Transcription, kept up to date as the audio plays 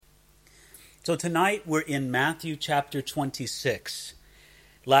So tonight we're in Matthew chapter 26.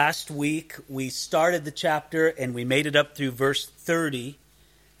 Last week we started the chapter and we made it up through verse 30.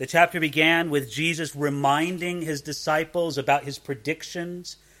 The chapter began with Jesus reminding his disciples about his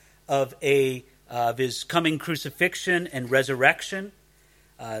predictions of his coming crucifixion and resurrection.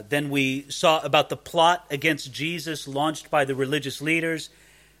 Then we saw about the plot against Jesus launched by the religious leaders.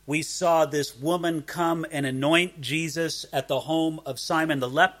 We saw this woman come and anoint Jesus at the home of Simon the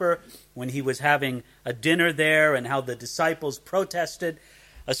leper when he was having a dinner there, and how the disciples protested,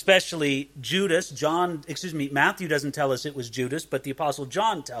 especially Judas. Matthew doesn't tell us it was Judas, but the Apostle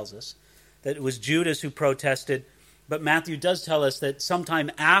John tells us that it was Judas who protested. But Matthew does tell us that sometime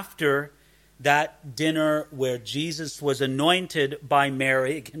after that dinner where Jesus was anointed by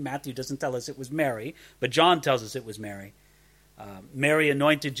Mary, again, Matthew doesn't tell us it was Mary, but John tells us it was Mary. Mary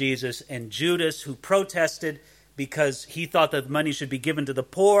anointed Jesus, and Judas, who protested because he thought that money should be given to the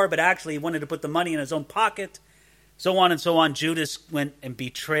poor, but actually he wanted to put the money in his own pocket, so on and so on. Judas went and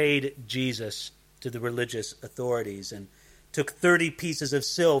betrayed Jesus to the religious authorities and took 30 pieces of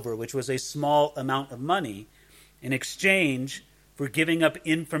silver, which was a small amount of money, in exchange for giving up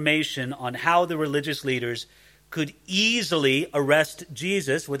information on how the religious leaders could easily arrest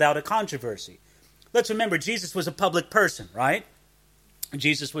Jesus without a controversy. Let's remember, Jesus was a public person, right?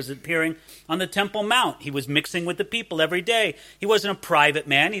 Jesus was appearing on the Temple Mount. He was mixing with the people every day. He wasn't a private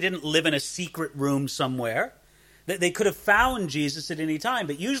man. He didn't live in a secret room somewhere. They could have found Jesus at any time,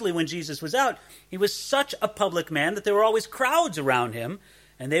 but usually when Jesus was out, he was such a public man that there were always crowds around him,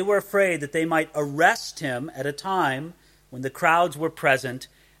 and they were afraid that they might arrest him at a time when the crowds were present,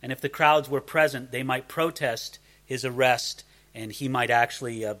 and if the crowds were present, they might protest his arrest, and he might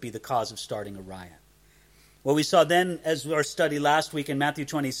actually be the cause of starting a riot. Well, we saw then, as our study last week in Matthew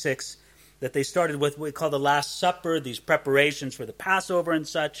 26, that they started with what we call the Last Supper, these preparations for the Passover and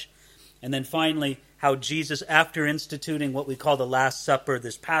such. And then finally, how Jesus, after instituting what we call the Last Supper,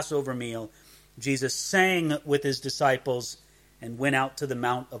 this Passover meal, Jesus sang with his disciples and went out to the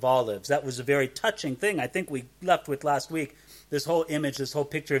Mount of Olives. That was a very touching thing. I think we left with last week this whole image, this whole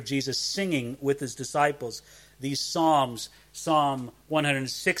picture of Jesus singing with his disciples. These psalms, Psalm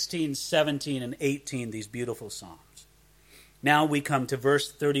 116, 17, and 18, these beautiful psalms. Now we come to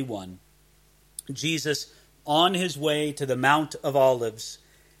verse 31. Jesus, on his way to the Mount of Olives,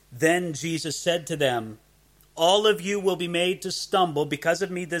 then Jesus said to them, "All of you will be made to stumble because of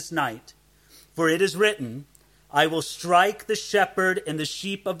me this night. For it is written, I will strike the shepherd, and the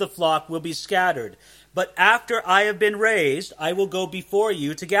sheep of the flock will be scattered. But after I have been raised, I will go before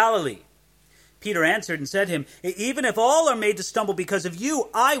you to Galilee." Peter answered and said to him, "Even if all are made to stumble because of you,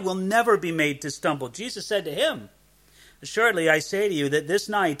 I will never be made to stumble." Jesus said to him, "Assuredly, I say to you that this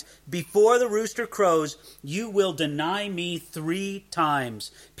night, before the rooster crows, you will deny me 3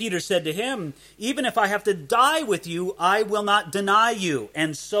 times. Peter said to him, "Even if I have to die with you, I will not deny you."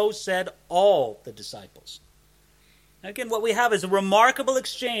 And so said all the disciples. Again, what we have is a remarkable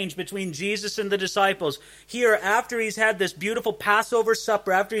exchange between Jesus and the disciples. Here, after he's had this beautiful Passover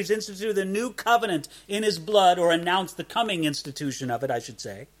supper, after he's instituted the new covenant in his blood, or announced the coming institution of it, I should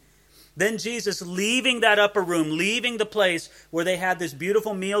say, then Jesus, leaving that upper room, leaving the place where they had this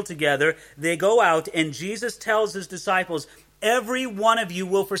beautiful meal together, they go out, and Jesus tells his disciples, "Every one of you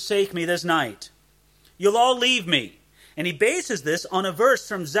will forsake me this night. You'll all leave me." And he bases this on a verse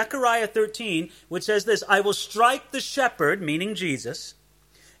from Zechariah 13, which says this, "I will strike the shepherd," meaning Jesus,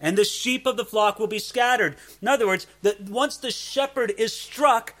 "and the sheep of the flock will be scattered." In other words, that once the shepherd is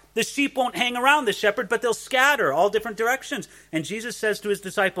struck, the sheep won't hang around the shepherd, but they'll scatter all different directions. And Jesus says to his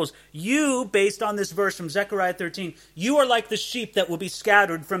disciples, you, based on this verse from Zechariah 13, you are like the sheep that will be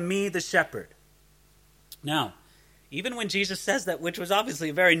scattered from me, the shepherd. Now, even when Jesus says that, which was obviously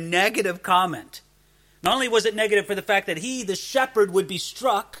a very negative comment, not only was it negative for the fact that he, the shepherd, would be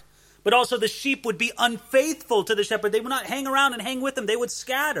struck, but also the sheep would be unfaithful to the shepherd. They would not hang around and hang with him. They would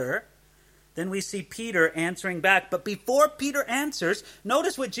scatter. Then we see Peter answering back. But before Peter answers,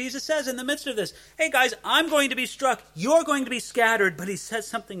 notice what Jesus says in the midst of this. Hey guys, I'm going to be struck. You're going to be scattered. But he says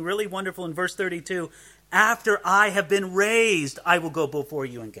something really wonderful in verse 32. After I have been raised, I will go before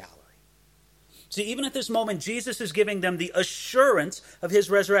you in Galilee. See, even at this moment, Jesus is giving them the assurance of his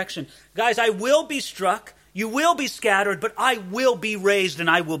resurrection. Guys, I will be struck, you will be scattered, but I will be raised and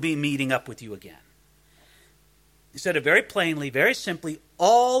I will be meeting up with you again. He said it very plainly, very simply,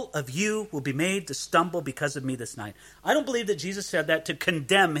 all of you will be made to stumble because of me this night. I don't believe that Jesus said that to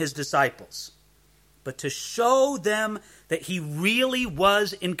condemn his disciples, but to show them that he really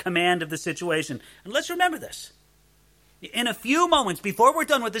was in command of the situation. And let's remember this. In a few moments, before we're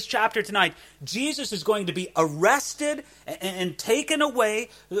done with this chapter tonight, Jesus is going to be arrested and taken away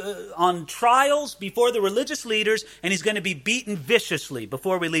on trials before the religious leaders, and he's going to be beaten viciously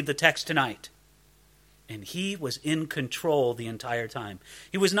before we leave the text tonight. And he was in control the entire time.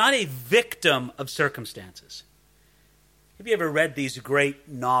 He was not a victim of circumstances. Have you ever read these great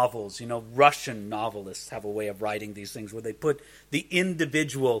novels? Russian novelists have a way of writing these things where they put the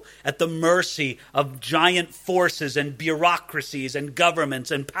individual at the mercy of giant forces and bureaucracies and governments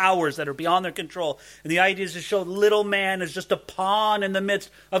and powers that are beyond their control. And the idea is to show little man as just a pawn in the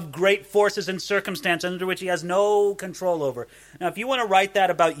midst of great forces and circumstances under which he has no control over. Now, if you want to write that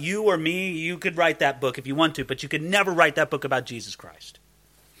about you or me, you could write that book if you want to, but you could never write that book about Jesus Christ.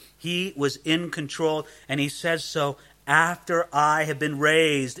 He was in control, and he says so after I have been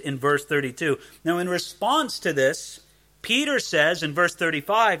raised, in verse 32. Now, in response to this, Peter says in verse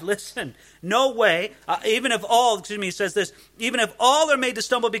 35, listen, no way, he says this, even if all are made to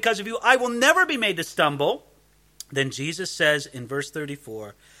stumble because of you, I will never be made to stumble. Then Jesus says in verse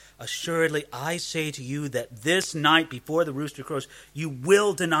 34, assuredly, I say to you that this night before the rooster crows, you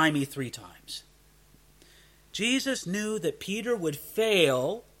will deny me 3 times. Jesus knew that Peter would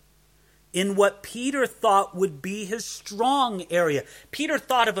fail in what Peter thought would be his strong area. Peter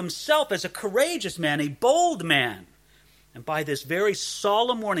thought of himself as a courageous man, a bold man. And by this very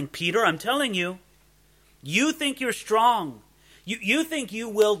solemn warning, Peter, I'm telling you, you think you're strong. You think you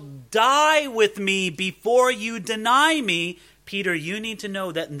will die with me before you deny me. Peter, you need to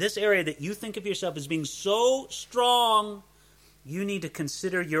know that in this area that you think of yourself as being so strong, you need to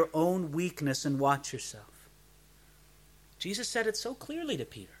consider your own weakness and watch yourself. Jesus said it so clearly to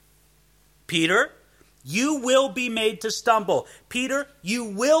Peter. Peter, you will be made to stumble. Peter, you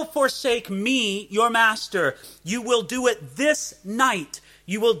will forsake me, your master. You will do it this night.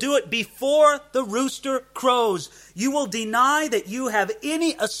 You will do it before the rooster crows. You will deny that you have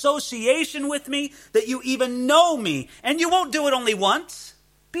any association with me, that you even know me. And you won't do it only once.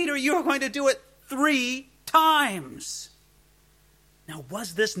 Peter, you're going to do it 3 times. Now,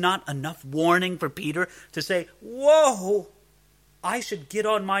 was this not enough warning for Peter to say, whoa, I should get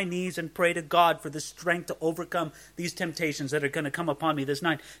on my knees and pray to God for the strength to overcome these temptations that are going to come upon me this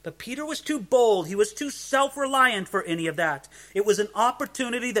night? But Peter was too bold. He was too self-reliant for any of that. It was an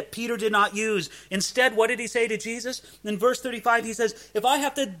opportunity that Peter did not use. Instead, what did he say to Jesus? In verse 35, he says, if I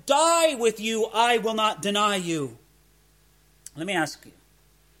have to die with you, I will not deny you. Let me ask you,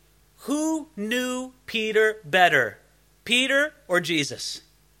 who knew Peter better, Peter or Jesus?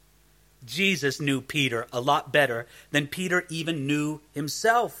 Jesus knew Peter a lot better than Peter even knew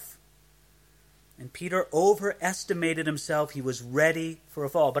himself. And Peter overestimated himself. He was ready for a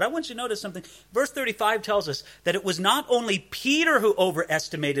fall. But I want you to notice something. Verse 35 tells us that it was not only Peter who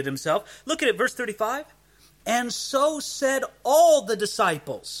overestimated himself. Look at it, verse 35. And so said all the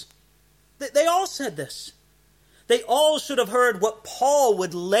disciples. They all said this. They all should have heard what Paul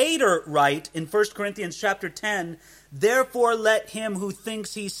would later write in 1 Corinthians chapter 10. Therefore, let him who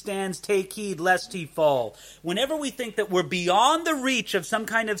thinks he stands take heed lest he fall. Whenever we think that we're beyond the reach of some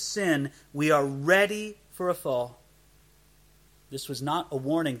kind of sin, we are ready for a fall. This was not a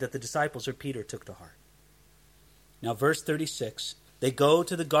warning that the disciples or Peter took to heart. Now, verse 36, they go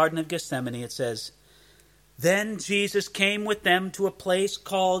to the Garden of Gethsemane. It says, then Jesus came with them to a place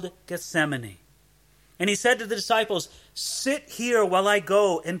called Gethsemane. And he said to the disciples, sit here while I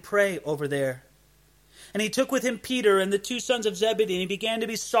go and pray over there. And he took with him Peter and the 2 sons of Zebedee, and he began to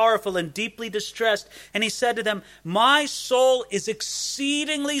be sorrowful and deeply distressed. And he said to them, my soul is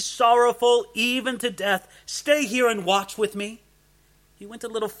exceedingly sorrowful, even to death. Stay here and watch with me. He went a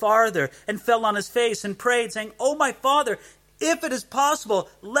little farther and fell on his face and prayed, saying, oh, my Father, if it is possible,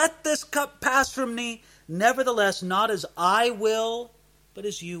 let this cup pass from me. Nevertheless, not as I will, but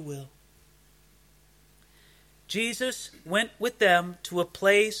as you will. Jesus went with them to a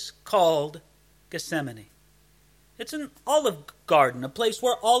place called Gethsemane. It's an olive garden, a place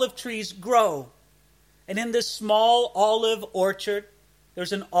where olive trees grow. And in this small olive orchard,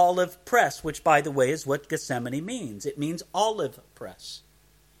 there's an olive press, which, by the way, is what Gethsemane means. It means olive press.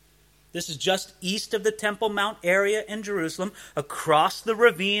 This is just east of the Temple Mount area in Jerusalem, across the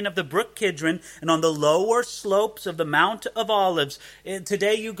ravine of the brook Kidron, and on the lower slopes of the Mount of Olives.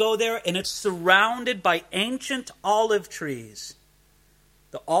 Today you go there, and it's surrounded by ancient olive trees.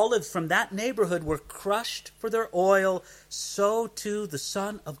 The olives from that neighborhood were crushed for their oil. So too the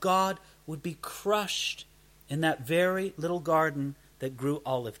Son of God would be crushed in that very little garden that grew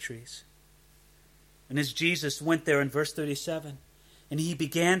olive trees. And as Jesus went there in verse 37, and he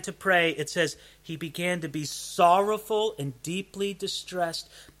began to pray. It says he began to be sorrowful and deeply distressed.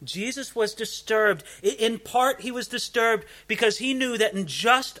 Jesus was disturbed. In part, he was disturbed because he knew that in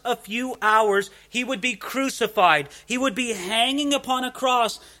just a few hours, he would be crucified. He would be hanging upon a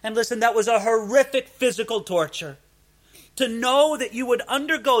cross. And listen, that was a horrific physical torture. To know that you would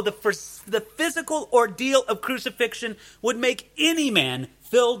undergo the physical ordeal of crucifixion would make any man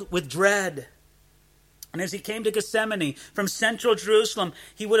filled with dread. And as he came to Gethsemane from central Jerusalem,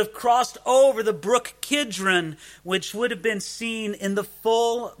 he would have crossed over the brook Kidron, which would have been seen in the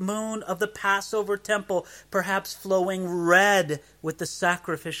full moon of the Passover temple, perhaps flowing red with the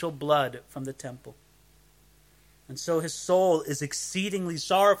sacrificial blood from the temple. And so his soul is exceedingly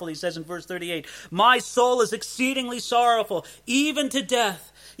sorrowful. He says in verse 38, "My soul is exceedingly sorrowful, even to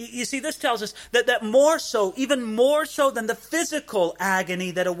death." You see, this tells us that more so, even more so than the physical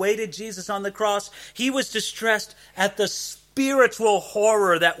agony that awaited Jesus on the cross, he was distressed at the spiritual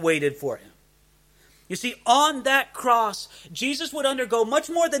horror that waited for him. You see, on that cross, Jesus would undergo much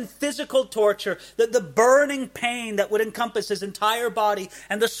more than physical torture, the burning pain that would encompass his entire body,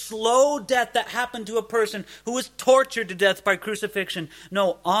 and the slow death that happened to a person who was tortured to death by crucifixion.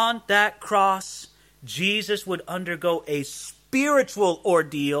 No, on that cross, Jesus would undergo a spiritual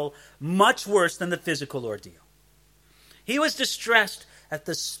ordeal much worse than the physical ordeal. He was distressed at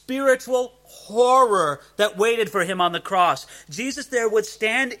the spiritual horror that waited for him on the cross. Jesus there would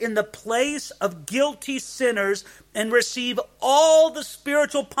stand in the place of guilty sinners and receive all the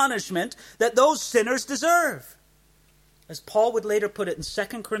spiritual punishment that those sinners deserve. As Paul would later put it in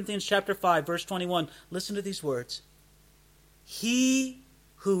 2 Corinthians chapter 5, verse 21, listen to these words. He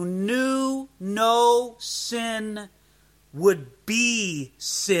who knew no sin would be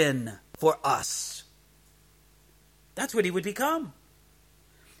sin for us. That's what he would become.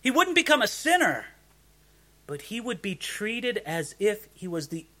 He wouldn't become a sinner, but he would be treated as if he was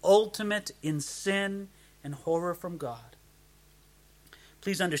the ultimate in sin and horror from God.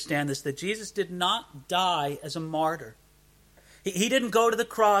 Please understand this, that Jesus did not die as a martyr. He didn't go to the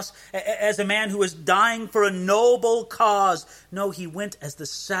cross as a man who was dying for a noble cause. No, he went as the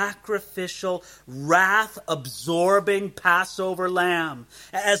sacrificial, wrath-absorbing Passover lamb.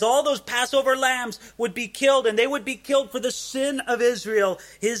 As all those Passover lambs would be killed, and they would be killed for the sin of Israel,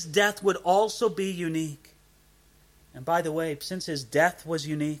 his death would also be unique. And by the way, since his death was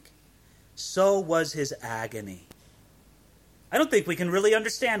unique, so was his agony. I don't think we can really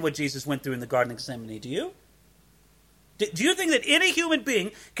understand what Jesus went through in the Garden of Gethsemane, do you? Do you think that any human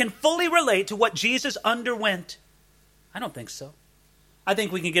being can fully relate to what Jesus underwent? I don't think so. I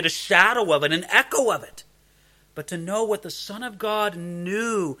think we can get a shadow of it, an echo of it. But to know what the Son of God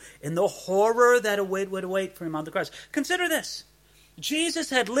knew in the horror that would await for him on the cross. Consider this. Jesus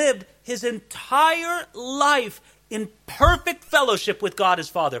had lived his entire life in perfect fellowship with God his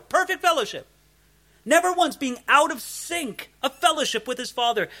Father. Perfect fellowship. Never once being out of sync, of fellowship with his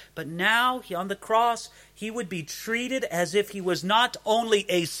Father. But now, on the cross, he would be treated as if he was not only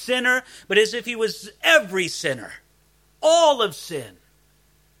a sinner, but as if he was every sinner. All of sin.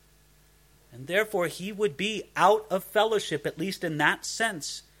 And therefore, he would be out of fellowship, at least in that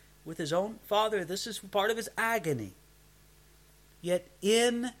sense, with his own Father. This is part of his agony. Yet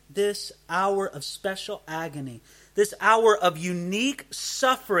in this hour of special agony, this hour of unique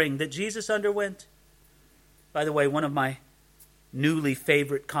suffering that Jesus underwent, by the way, one of my newly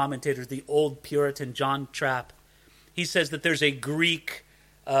favorite commentators, the old Puritan John Trapp, he says that there's a Greek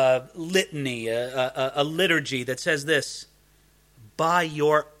litany, a liturgy that says this: "By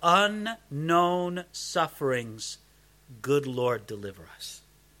your unknown sufferings, good Lord, deliver us."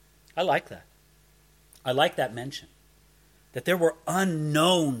 I like that. I like that mention, that there were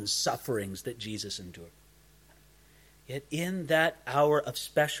unknown sufferings that Jesus endured. Yet in that hour of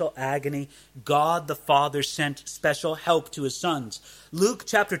special agony, God the Father sent special help to his sons. Luke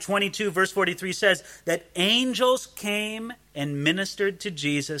chapter 22, verse 43 says that angels came and ministered to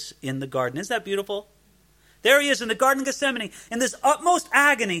Jesus in the garden. Isn't that beautiful? There he is in the Garden of Gethsemane, in this utmost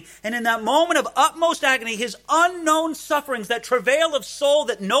agony, and in that moment of utmost agony, his unknown sufferings, that travail of soul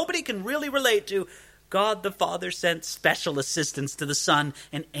that nobody can really relate to, God the Father sent special assistance to the Son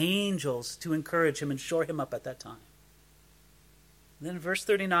and angels to encourage him and shore him up at that time. And then in verse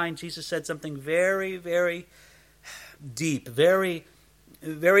 39, Jesus said something very, very deep, very,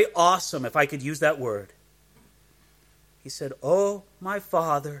 very awesome, if I could use that word. He said, "Oh, my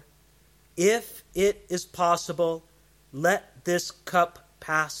Father, if it is possible, let this cup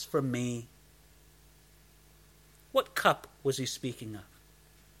pass from me." What cup was he speaking of?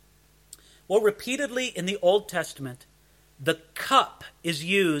 Well, repeatedly in the Old Testament, the cup is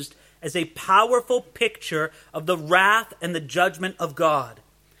used as a powerful picture of the wrath and the judgment of God.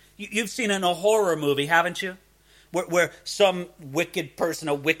 You've seen it in a horror movie, haven't you? Where some wicked person,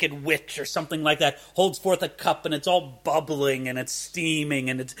 a wicked witch or something like that, holds forth a cup and it's all bubbling and it's steaming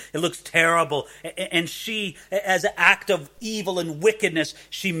and it looks terrible. And she, as an act of evil and wickedness,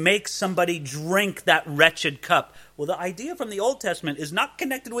 she makes somebody drink that wretched cup. Well, the idea from the Old Testament is not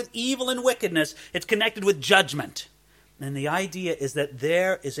connected with evil and wickedness. It's connected with judgment. And the idea is that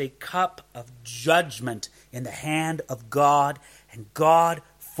there is a cup of judgment in the hand of God, and God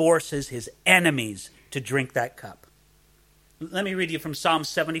forces his enemies to drink that cup. Let me read you from Psalm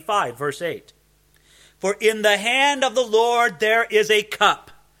 75, verse 8. For in the hand of the Lord there is a cup,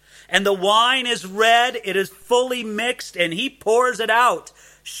 and the wine is red, it is fully mixed, and he pours it out.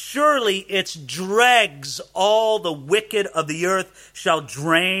 Surely its dregs all the wicked of the earth shall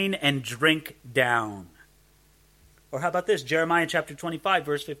drain and drink down. Or how about this? Jeremiah chapter 25,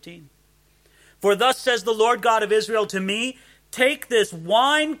 verse 15. For thus says the Lord God of Israel to me, take this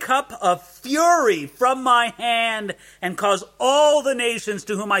wine cup of fury from my hand and cause all the nations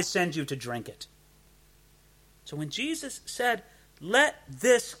to whom I send you to drink it. So when Jesus said, let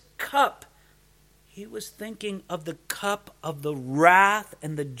this cup, he was thinking of the cup of the wrath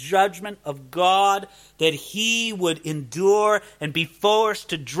and the judgment of God that he would endure and be forced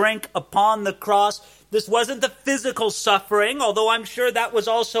to drink upon the cross. This wasn't the physical suffering, although I'm sure that was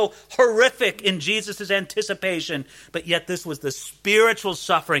also horrific in Jesus' anticipation. But yet this was the spiritual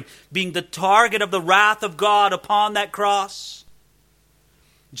suffering, being the target of the wrath of God upon that cross.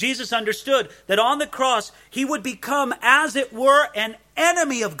 Jesus understood that on the cross, he would become, as it were, an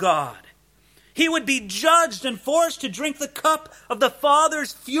enemy of God. He would be judged and forced to drink the cup of the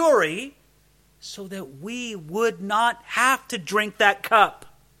Father's fury so that we would not have to drink that cup.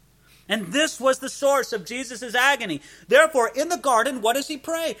 And this was the source of Jesus' agony. Therefore, in the garden, what does he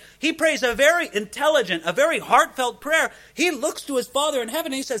pray? He prays a very intelligent, a very heartfelt prayer. He looks to his Father in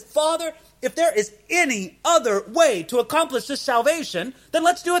heaven and he says, Father, if there is any other way to accomplish this salvation, then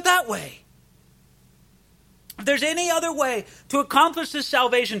let's do it that way. If there's any other way to accomplish this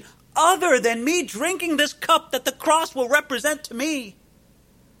salvation other than me drinking this cup that the cross will represent to me,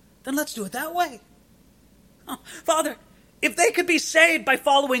 then let's do it that way. Oh, Father, if they could be saved by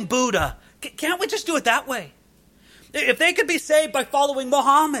following Buddha, can't we just do it that way? If they could be saved by following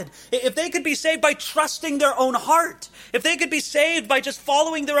Muhammad, if they could be saved by trusting their own heart, if they could be saved by just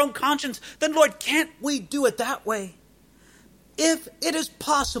following their own conscience, then Lord, can't we do it that way? If it is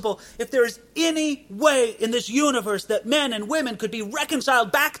possible, if there is any way in this universe that men and women could be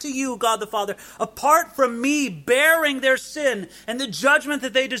reconciled back to you, God the Father, apart from me bearing their sin and the judgment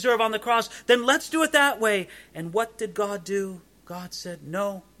that they deserve on the cross, then let's do it that way. And what did God do? God said,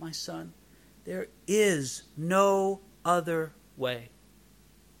 no, my son, there is no other way.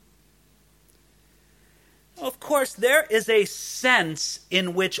 Of course, there is a sense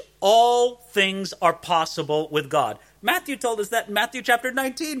in which all things are possible with God. Matthew told us that in Matthew chapter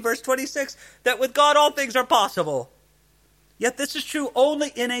 19, verse 26, that with God all things are possible. Yet this is true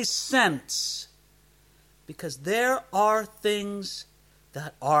only in a sense, because there are things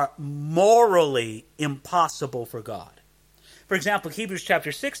that are morally impossible for God. For example, Hebrews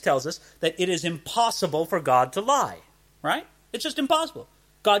chapter 6 tells us that it is impossible for God to lie, right? It's just impossible.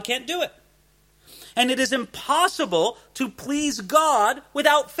 God can't do it. And it is impossible to please God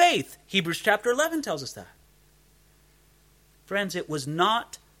without faith. Hebrews chapter 11 tells us that. Friends, it was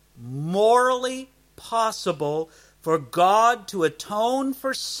not morally possible for God to atone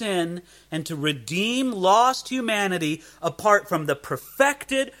for sin and to redeem lost humanity apart from the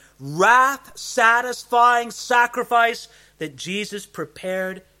perfected, wrath-satisfying sacrifice that Jesus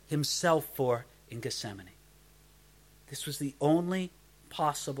prepared himself for in Gethsemane. This was the only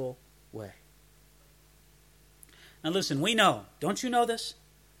possible way. Now listen, we know, don't you know this?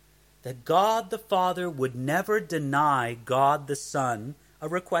 That God the Father would never deny God the Son a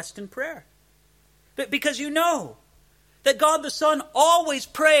request in prayer. Because you know that God the Son always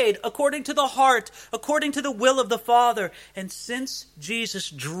prayed according to the heart, according to the will of the Father. And since Jesus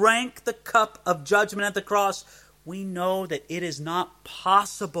drank the cup of judgment at the cross, we know that it is not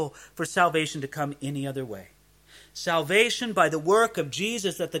possible for salvation to come any other way. Salvation by the work of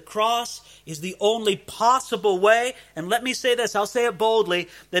Jesus at the cross is the only possible way. And let me say this, I'll say it boldly,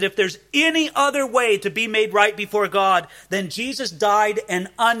 that if there's any other way to be made right before God, then Jesus died an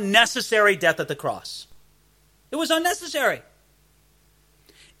unnecessary death at the cross. It was unnecessary.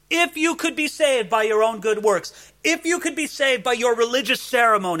 If you could be saved by your own good works, if you could be saved by your religious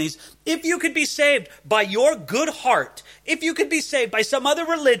ceremonies, if you could be saved by your good heart, if you could be saved by some other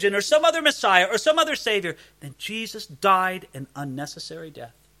religion or some other Messiah or some other Savior, then Jesus died an unnecessary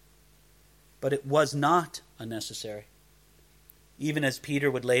death. But it was not unnecessary. Even as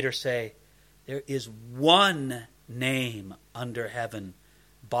Peter would later say, there is one name under heaven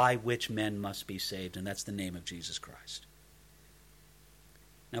by which men must be saved, and that's the name of Jesus Christ.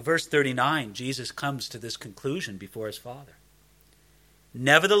 Now, verse 39, Jesus comes to this conclusion before his Father.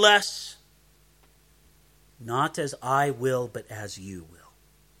 Nevertheless, not as I will, but as you will.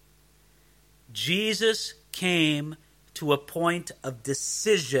 Jesus came to a point of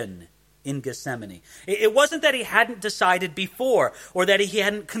decision in Gethsemane. It wasn't that he hadn't decided before or that he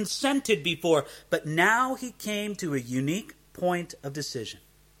hadn't consented before, but now he came to a unique point of decision.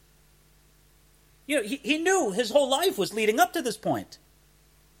 He knew his whole life was leading up to this point.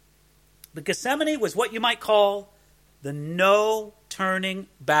 But Gethsemane was what you might call the no turning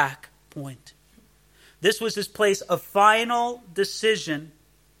back point. This was his place of final decision.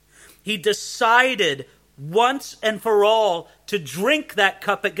 He decided once and for all to drink that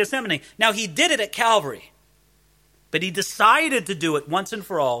cup at Gethsemane. Now, he did it at Calvary, but he decided to do it once and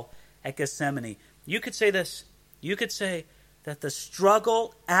for all at Gethsemane. You could say this. You could say that the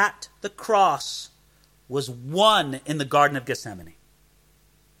struggle at the cross was won in the Garden of Gethsemane.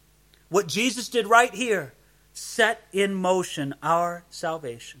 What Jesus did right here set in motion our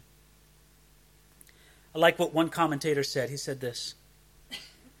salvation. I like what one commentator said. He said this: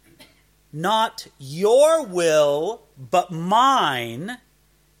 not your will, but mine,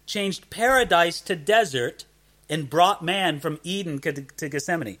 changed paradise to desert and brought man from Eden to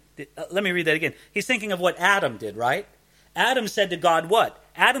Gethsemane. Let me read that again. He's thinking of what Adam did, right? Adam said to God what?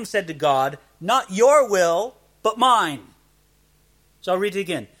 Adam said to God, not your will, but mine. So I'll read it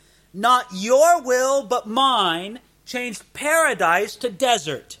again. Not your will, but mine, changed paradise to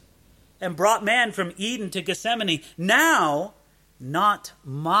desert and brought man from Eden to Gethsemane. Now, not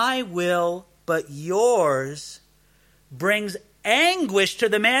my will, but yours, brings anguish to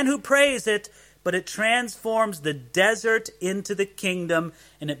the man who prays it, but it transforms the desert into the kingdom,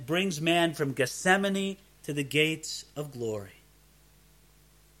 and it brings man from Gethsemane to the gates of glory.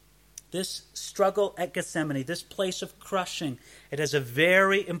 This struggle at Gethsemane, this place of crushing, it has a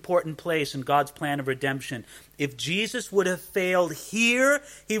very important place in God's plan of redemption. If Jesus would have failed here,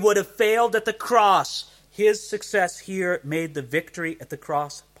 he would have failed at the cross. His success here made the victory at the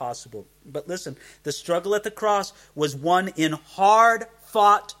cross possible. But listen, the struggle at the cross was won in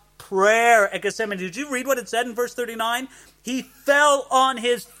hard-fought prayer at Gethsemane. Did you read what it said in verse 39? He fell on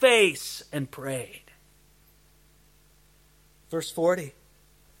his face and prayed. Verse 40.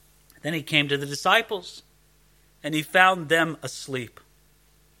 Then he came to the disciples, and he found them asleep.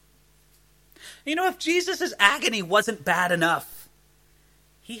 If Jesus' agony wasn't bad enough,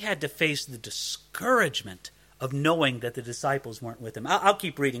 he had to face the discouragement of knowing that the disciples weren't with him. I'll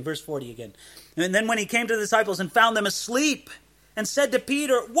keep reading, verse 40 again. And then when he came to the disciples and found them asleep, and said to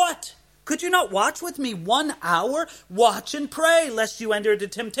Peter, "What? Could you not watch with me 1 hour? Watch and pray, lest you enter into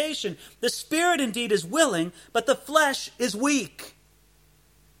temptation. The spirit indeed is willing, but the flesh is weak."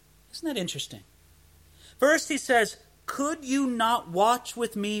 Isn't that interesting? First he says, could you not watch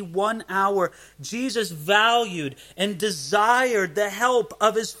with me 1 hour? Jesus valued and desired the help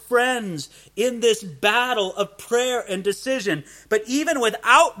of his friends in this battle of prayer and decision. But even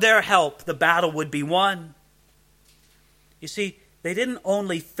without their help, the battle would be won. You see, they didn't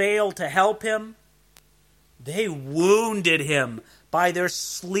only fail to help him, they wounded him by their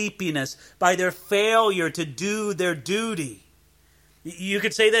sleepiness, by their failure to do their duty. You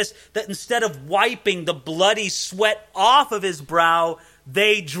could say this, that instead of wiping the bloody sweat off of his brow,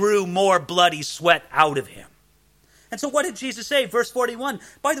 they drew more bloody sweat out of him. And so what did Jesus say? Verse 41.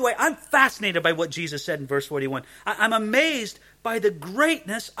 By the way, I'm fascinated by what Jesus said in verse 41. I'm amazed by the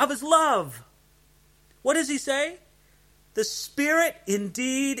greatness of his love. What does he say? The spirit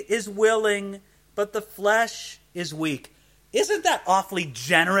indeed is willing, but the flesh is weak. Isn't that awfully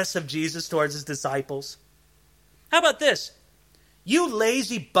generous of Jesus towards his disciples? How about this? You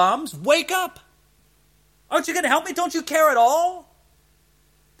lazy bums, wake up. Aren't you going to help me? Don't you care at all?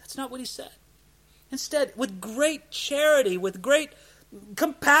 That's not what he said. Instead, with great charity, with great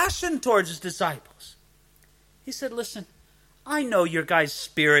compassion towards his disciples, he said, listen, I know your guys'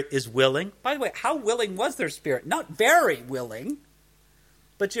 spirit is willing. By the way, how willing was their spirit? Not very willing.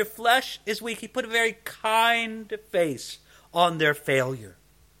 But your flesh is weak. He put a very kind face on their failure.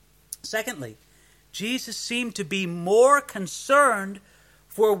 Secondly, Jesus seemed to be more concerned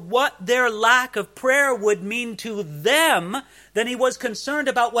for what their lack of prayer would mean to them than he was concerned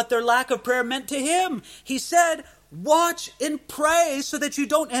about what their lack of prayer meant to him. He said, watch and pray so that you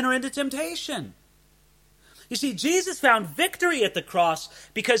don't enter into temptation. You see, Jesus found victory at the cross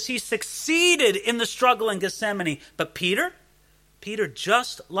because he succeeded in the struggle in Gethsemane. But Peter Peter,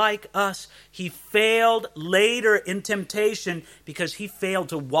 just like us, he failed later in temptation because he failed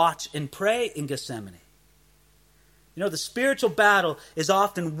to watch and pray in Gethsemane. You know, the spiritual battle is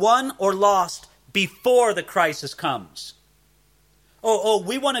often won or lost before the crisis comes.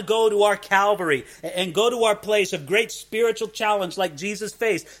 We want to go to our Calvary and go to our place of great spiritual challenge like Jesus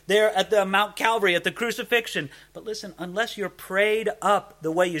faced there at the Mount Calvary at the crucifixion. But listen, unless you're prayed up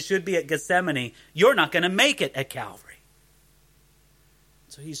the way you should be at Gethsemane, you're not going to make it at Calvary.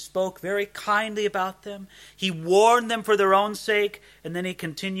 So he spoke very kindly about them. He warned them for their own sake. And then he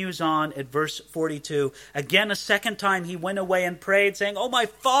continues on at verse 42. Again, a second time he went away and prayed, saying, "Oh, my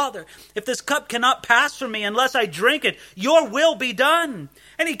Father, if this cup cannot pass from me unless I drink it, your will be done."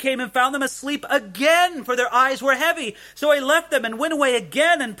 And he came and found them asleep again, for their eyes were heavy. So he left them and went away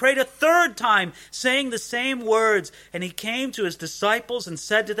again and prayed a third time, saying the same words. And he came to his disciples and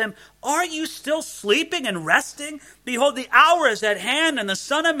said to them, "Are you still sleeping and resting? Behold, the hour is at hand, and the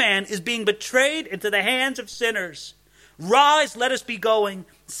Son of Man is being betrayed into the hands of sinners. Rise, let us be going.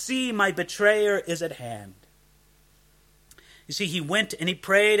 See, my betrayer is at hand." You see, he went and he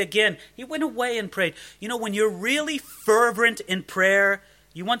prayed again. He went away and prayed. You know, when you're really fervent in prayer,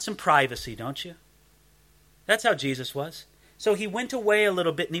 you want some privacy, don't you? That's how Jesus was. So he went away a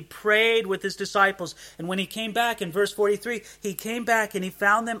little bit and he prayed with his disciples. And when he came back in verse 43, he came back and he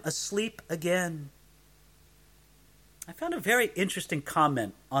found them asleep again. I found a very interesting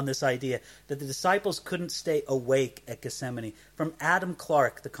comment on this idea that the disciples couldn't stay awake at Gethsemane from Adam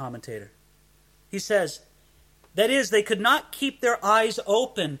Clarke, the commentator. He says, that is, they could not keep their eyes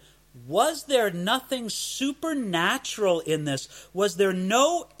open. Was there nothing supernatural in this? Was there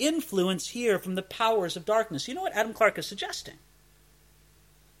no influence here from the powers of darkness? You know what Adam Clarke is suggesting?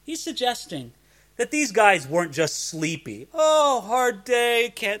 He's suggesting that these guys weren't just sleepy. Oh, hard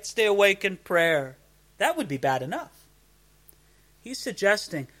day, can't stay awake in prayer. That would be bad enough. He's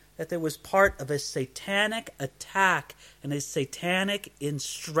suggesting that there was part of a satanic attack and a satanic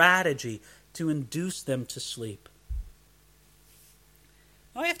strategy to induce them to sleep.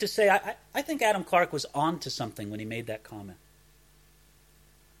 I have to say, I think Adam Clarke was on to something when he made that comment.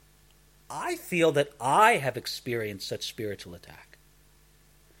 I feel that I have experienced such spiritual attack.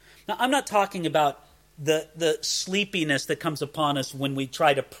 Now, I'm not talking about the sleepiness that comes upon us when we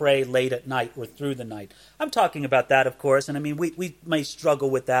try to pray late at night or through the night. I'm talking about that, of course, and I mean, we may struggle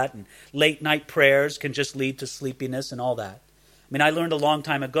with that, and late night prayers can just lead to sleepiness and all that. I mean, I learned a long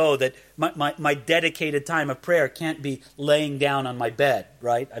time ago that my dedicated time of prayer can't be laying down on my bed,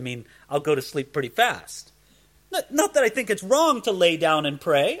 right? I mean, I'll go to sleep pretty fast. Not that I think it's wrong to lay down and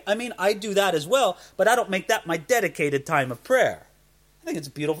pray. I mean, I do that as well, but I don't make that my dedicated time of prayer. I think it's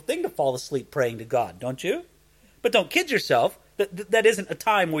a beautiful thing to fall asleep praying to God, don't you? But don't kid yourself. That isn't a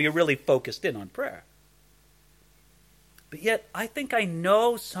time where you're really focused in on prayer. But yet, I think I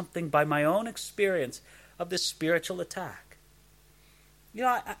know something by my own experience of this spiritual attack. You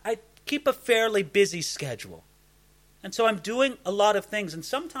know, I keep a fairly busy schedule. And so I'm doing a lot of things. And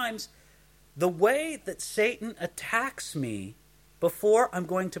sometimes the way that Satan attacks me before I'm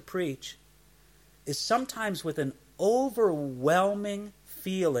going to preach is sometimes with an overwhelming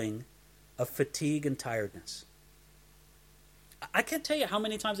feeling of fatigue and tiredness. I can't tell you how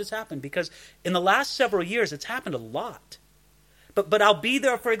many times it's happened, because in the last several years it's happened a lot. But I'll be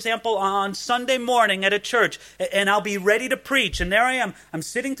there, for example, on Sunday morning at a church, and I'll be ready to preach, and there I am. I'm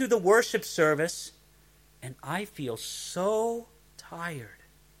sitting through the worship service, and I feel so tired.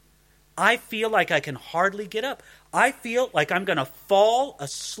 I feel like I can hardly get up. I feel like I'm going to fall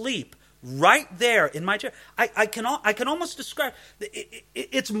asleep right there in my chair. I can almost describe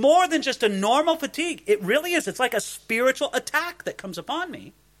it's more than just a normal fatigue. It really is. It's like a spiritual attack that comes upon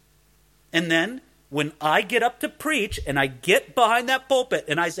me. And then when I get up to preach and I get behind that pulpit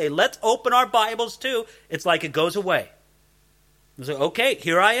and I say, let's open our Bibles too, it's like it goes away. It's like, okay,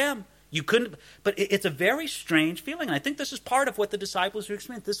 here I am. You couldn't, but it's a very strange feeling. And I think this is part of what the disciples were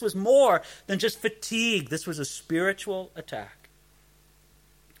experiencing. This was more than just fatigue. This was a spiritual attack.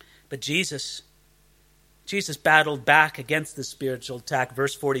 But Jesus battled back against the spiritual attack.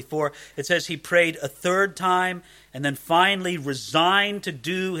 Verse 44, it says he prayed a third time and then finally resigned to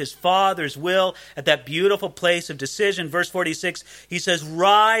do his Father's will at that beautiful place of decision. Verse 46, he says,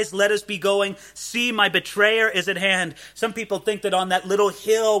 rise, let us be going. See, my betrayer is at hand. Some people think that on that little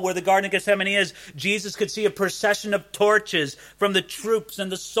hill where the Garden of Gethsemane is, Jesus could see a procession of torches from the troops and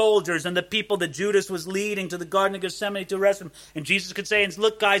the soldiers and the people that Judas was leading to the Garden of Gethsemane to arrest him. And Jesus could say,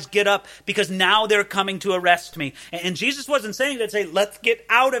 look, guys, get up, because now they're coming to arrest me. And Jesus wasn't saying that, say, let's get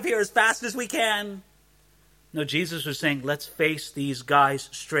out of here as fast as we can. No, Jesus was saying, let's face these guys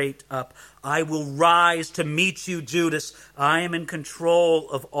straight up. I will rise to meet you, Judas. I am in control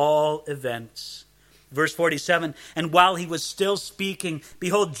of all events. Verse 47, and while he was still speaking,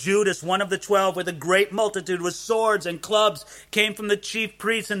 behold, Judas, one of the 12, with a great multitude with swords and clubs, came from the chief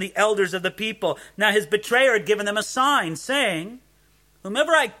priests and the elders of the people. Now his betrayer had given them a sign, saying,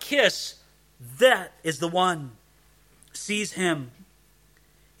 whomever I kiss, that is the one. Seize him.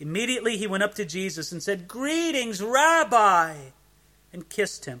 Immediately he went up to Jesus and said, greetings, Rabbi, and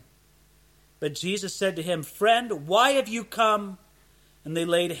kissed him. But Jesus said to him, friend, why have you come? And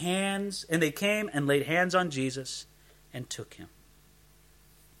they came and laid hands on Jesus and took him.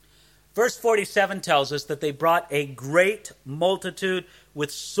 Verse 47 tells us that they brought a great multitude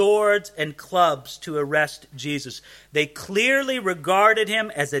with swords and clubs to arrest Jesus. They clearly regarded him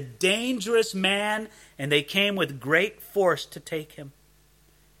as a dangerous man, and they came with great force to take him.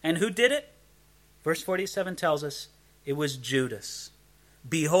 And who did it? Verse 47 tells us it was Judas.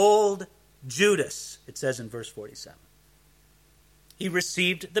 Behold, Judas, it says in verse 47. He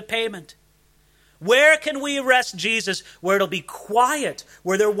received the payment. Where can we arrest Jesus? Where it'll be quiet,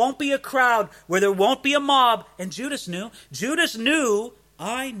 where there won't be a crowd, where there won't be a mob. And Judas knew. Judas knew,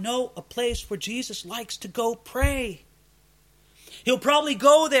 I know a place where Jesus likes to go pray. He'll probably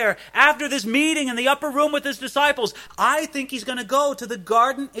go there after this meeting in the upper room with his disciples. I think he's going to go to the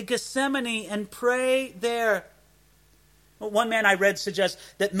Garden of Gethsemane and pray there. One man I read suggests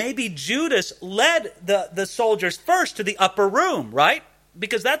that maybe Judas led the soldiers first to the upper room, right?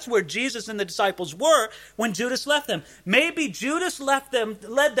 Because that's where Jesus and the disciples were when Judas left them. Maybe Judas led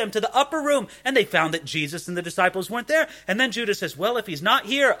them to the upper room, and they found that Jesus and the disciples weren't there. And then Judas says, well, if he's not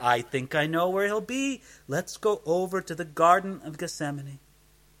here, I think I know where he'll be. Let's go over to the Garden of Gethsemane.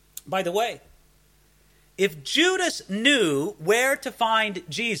 By the way, if Judas knew where to find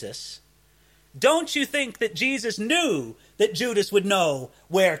Jesus, don't you think that Jesus knew that Judas would know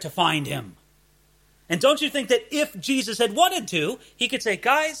where to find him? And don't you think that if Jesus had wanted to, he could say,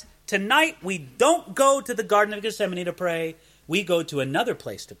 guys, tonight we don't go to the Garden of Gethsemane to pray. We go to another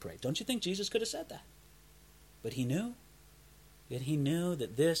place to pray. Don't you think Jesus could have said that? But he knew. Yet he knew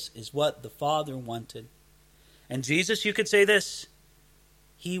that this is what the Father wanted. And Jesus, you could say this,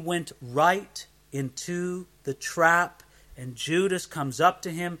 he went right into the trap. And Judas comes up to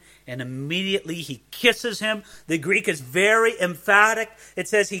him and immediately he kisses him. The Greek is very emphatic. It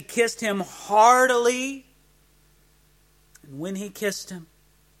says he kissed him heartily. And when he kissed him,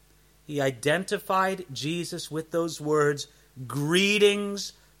 he identified Jesus with those words,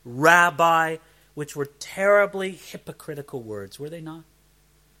 greetings, Rabbi, which were terribly hypocritical words, were they not?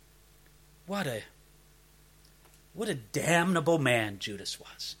 What a damnable man Judas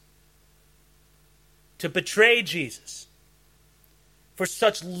was. To betray Jesus for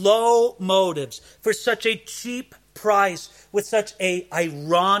such low motives, for such a cheap price, with such a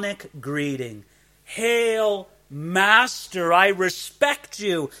ironic greeting. Hail, Master, I respect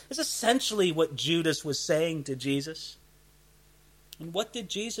you, is essentially what Judas was saying to Jesus. And what did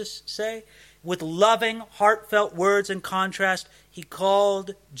Jesus say? With loving, heartfelt words in contrast, he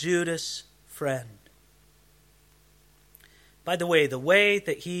called Judas friend. By the way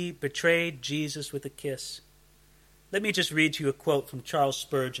that he betrayed Jesus with a kiss, let me just read you a quote from Charles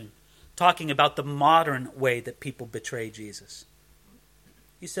Spurgeon, talking about the modern way that people betray Jesus.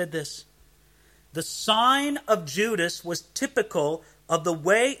 He said this, the sign of Judas was typical of the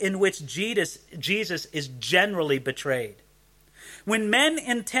way in which Jesus is generally betrayed. When men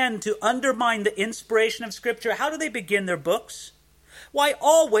intend to undermine the inspiration of Scripture, how do they begin their books? Why,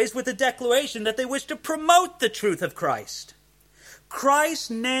 always with the declaration that they wish to promote the truth of Christ. Christ's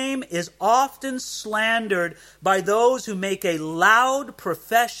name is often slandered by those who make a loud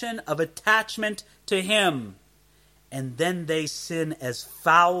profession of attachment to him, and then they sin as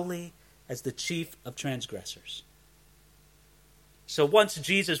foully as the chief of transgressors. So once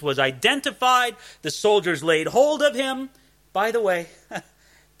Jesus was identified, the soldiers laid hold of him. By the way,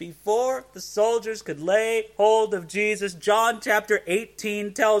 before the soldiers could lay hold of Jesus, John chapter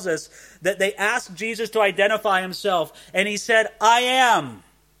 18 tells us that they asked Jesus to identify himself, and he said, I am.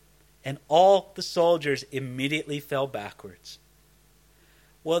 And all the soldiers immediately fell backwards.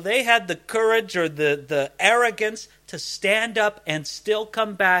 Well, they had the courage or the arrogance to stand up and still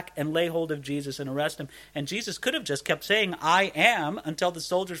come back and lay hold of Jesus and arrest him. And Jesus could have just kept saying, I am, until the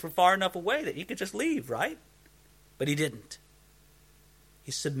soldiers were far enough away that he could just leave, right? But he didn't.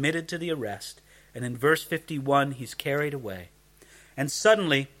 He submitted to the arrest. And in verse 51, he's carried away. And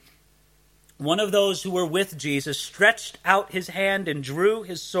suddenly, one of those who were with Jesus stretched out his hand and drew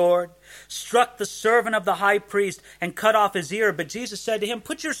his sword, struck the servant of the high priest, and cut off his ear. But Jesus said to him,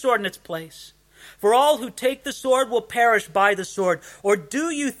 put your sword in its place. For all who take the sword will perish by the sword. Or do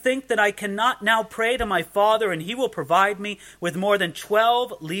you think that I cannot now pray to my Father, and he will provide me with more than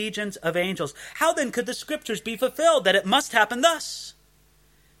 12 legions of angels? How then could the scriptures be fulfilled, that it must happen thus?"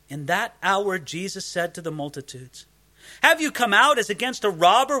 In that hour Jesus said to the multitudes, "Have you come out as against a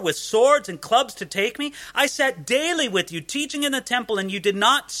robber with swords and clubs to take me? I sat daily with you, teaching in the temple, and you did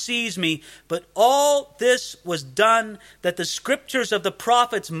not seize me. But all this was done that the scriptures of the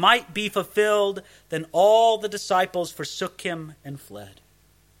prophets might be fulfilled." Then all the disciples forsook him and fled.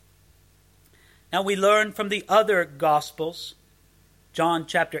 Now we learn from the other Gospels, John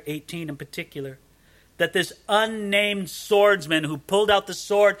chapter 18 in particular, that this unnamed swordsman who pulled out the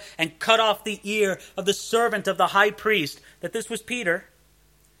sword and cut off the ear of the servant of the high priest, that this was Peter.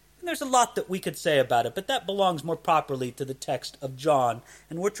 And there's a lot that we could say about it, but that belongs more properly to the text of John,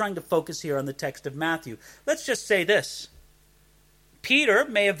 and we're trying to focus here on the text of Matthew. Let's just say this. Peter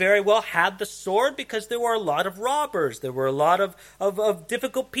may have very well had the sword because there were a lot of robbers. There were a lot of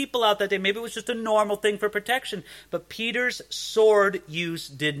difficult people out that day. Maybe it was just a normal thing for protection. But Peter's sword use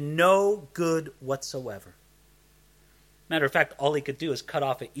did no good whatsoever. Matter of fact, all he could do is cut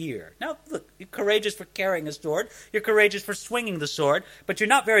off an ear. Now, look, you're courageous for carrying a sword. You're courageous for swinging the sword. But you're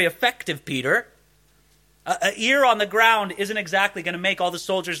not very effective, Peter. An ear on the ground isn't exactly going to make all the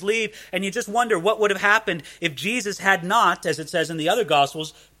soldiers leave, and you just wonder what would have happened if Jesus had not, as it says in the other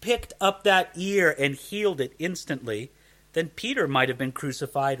Gospels, picked up that ear and healed it instantly. Then Peter might have been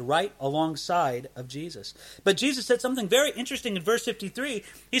crucified right alongside of Jesus. But Jesus said something very interesting in verse 53.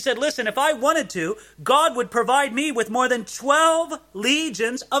 He said, "Listen, if I wanted to, God would provide me with more than 12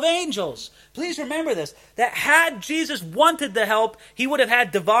 legions of angels." Please remember this, that had Jesus wanted the help, he would have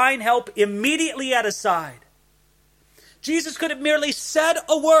had divine help immediately at his side. Jesus could have merely said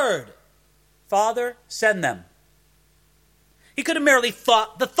a word, "Father, send them." He could have merely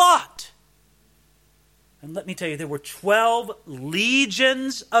thought the thought. And let me tell you, there were 12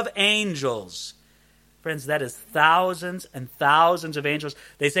 legions of angels. Friends, that is thousands and thousands of angels.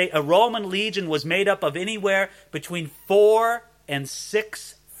 They say a Roman legion was made up of anywhere between 4,000 and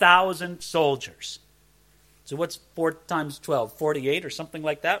 6,000 soldiers. So what's 4 times 12? 48 or something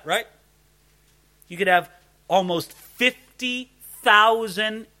like that, right? You could have almost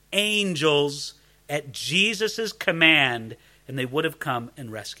 50,000 angels at Jesus' command, and they would have come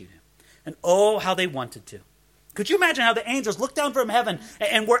and rescued him. And oh, how they wanted to. Could you imagine how the angels looked down from heaven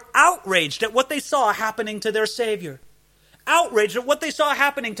and were outraged at what they saw happening to their Savior? Outraged at what they saw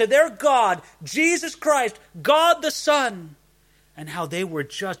happening to their God, Jesus Christ, God the Son. And how they were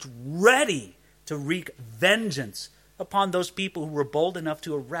just ready to wreak vengeance upon those people who were bold enough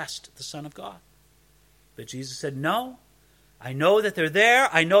to arrest the Son of God. But Jesus said, "No, I know that they're there.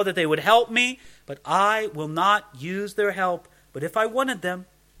 I know that they would help me, but I will not use their help. But if I wanted them,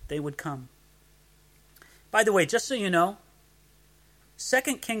 they would come." By the way, just so you know,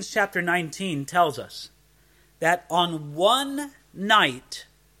 2 Kings chapter 19 tells us that on one night,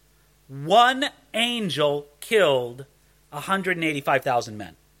 one angel killed 185,000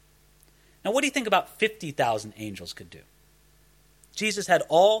 men. Now, what do you think about 50,000 angels could do? Jesus had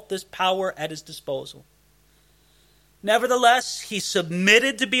all this power at his disposal. Nevertheless, he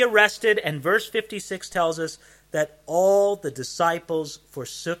submitted to be arrested, and verse 56 tells us that all the disciples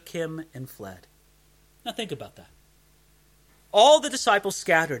forsook him and fled. Now think about that. All the disciples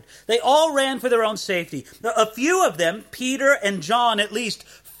scattered. They all ran for their own safety. A few of them, Peter and John at least,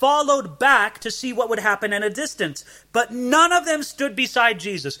 followed back to see what would happen at a distance. But none of them stood beside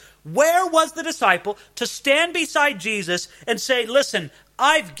Jesus. Where was the disciple to stand beside Jesus and say, "Listen,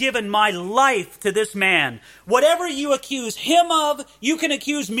 I've given my life to this man. Whatever you accuse him of, you can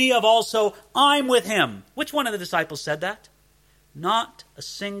accuse me of also. I'm with him." Which one of the disciples said that? Not a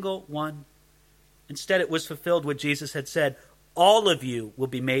single one. Instead, it was fulfilled what Jesus had said, "All of you will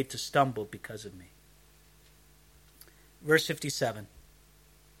be made to stumble because of me." Verse 57.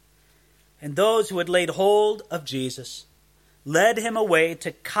 And those who had laid hold of Jesus led him away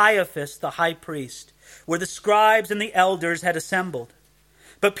to Caiaphas the high priest, where the scribes and the elders had assembled.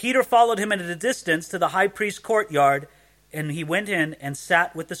 But Peter followed him at a distance to the high priest's courtyard, and he went in and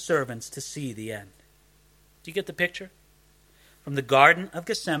sat with the servants to see the end. Do you get the picture? From the Garden of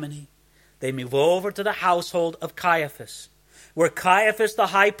Gethsemane, they move over to the household of Caiaphas, where Caiaphas the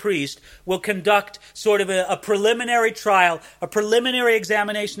high priest will conduct sort of a preliminary trial, a preliminary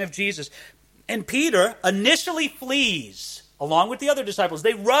examination of Jesus. And Peter initially flees along with the other disciples.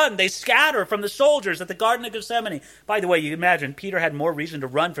 They run, they scatter from the soldiers at the Garden of Gethsemane. By the way, you imagine Peter had more reason to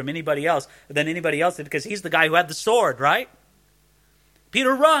run from anybody else than anybody else did because he's the guy who had the sword, right?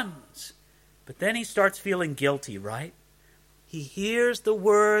 Peter runs, but then he starts feeling guilty, right? he hears the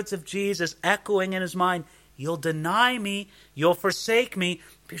words of Jesus echoing in his mind, "You'll deny me, you'll forsake me."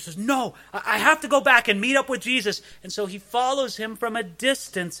 Peter says, "No, I have to go back and meet up with Jesus." And so he follows him from a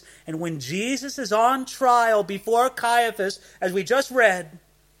distance. And when Jesus is on trial before Caiaphas, as we just read,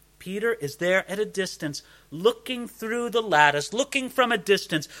 Peter is there at a distance, looking through the lattice, looking from a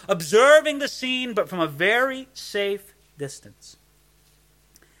distance, observing the scene, but from a very safe distance.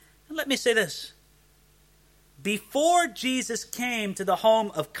 And let me say this. Before Jesus came to the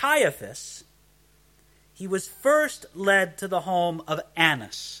home of Caiaphas, he was first led to the home of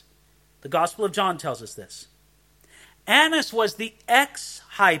Annas. The Gospel of John tells us this. Annas was the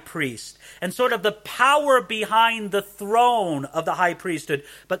ex-high priest and sort of the power behind the throne of the high priesthood.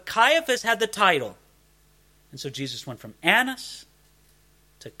 But Caiaphas had the title. And so Jesus went from Annas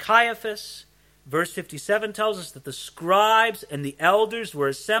to Caiaphas. Verse 57 tells us that the scribes and the elders were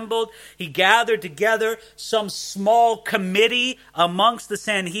assembled. He gathered together some small committee amongst the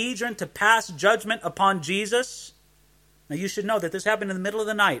Sanhedrin to pass judgment upon Jesus. Now you should know that this happened in the middle of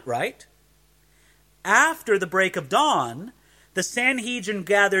the night, right? After the break of dawn, the Sanhedrin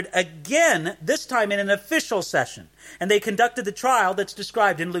gathered again, this time in an official session. And they conducted the trial that's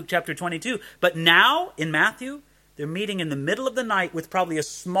described in Luke chapter 22. But now, in Matthew, they're meeting in the middle of the night with probably a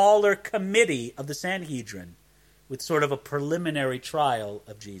smaller committee of the Sanhedrin with sort of a preliminary trial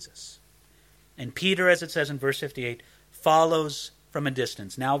of Jesus. And Peter, as it says in verse 58, follows from a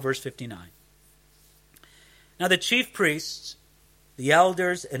distance. Now verse 59. Now the chief priests, the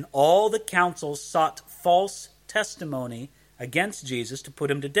elders, and all the council sought false testimony against Jesus to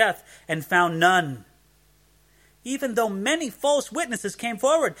put him to death, and found none. Even though many false witnesses came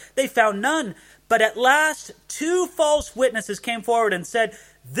forward, they found none. But at last 2 false witnesses came forward and said,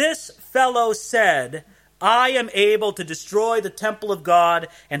 "This fellow said, I am able to destroy the temple of God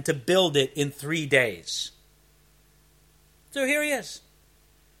and to build it in 3 days." So here he is.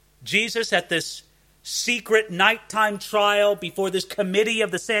 Jesus at this secret nighttime trial before this committee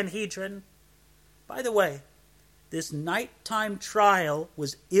of the Sanhedrin. By the way, this nighttime trial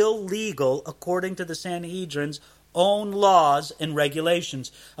was illegal according to the Sanhedrin's own laws and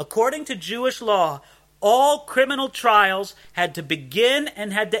regulations. According to Jewish law, all criminal trials had to begin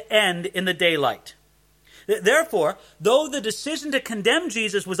and had to end in the daylight. Therefore, though the decision to condemn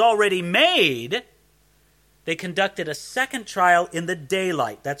Jesus was already made, they conducted a second trial in the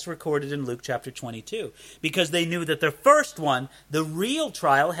daylight. That's recorded in Luke chapter 22. Because they knew that the first one, the real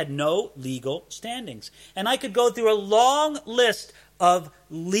trial, had no legal standings. And I could go through a long list of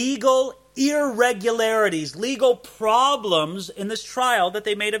legal irregularities, legal problems in this trial that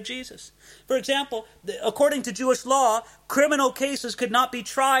they made of Jesus. For example, according to Jewish law, criminal cases could not be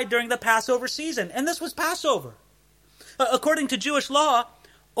tried during the Passover season. And this was Passover. According to Jewish law,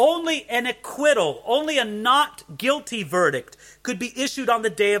 only an acquittal, only a not guilty verdict could be issued on the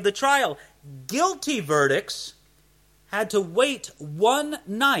day of the trial. Guilty verdicts had to wait one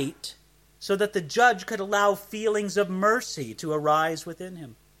night so that the judge could allow feelings of mercy to arise within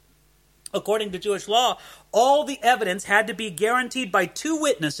him. According to Jewish law, all the evidence had to be guaranteed by 2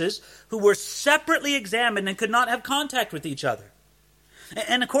 witnesses who were separately examined and could not have contact with each other.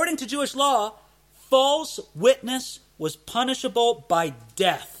 And according to Jewish law, false witness was punishable by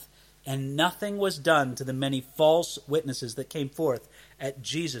death, and nothing was done to the many false witnesses that came forth at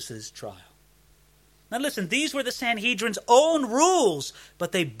Jesus' trial. Now listen, these were the Sanhedrin's own rules,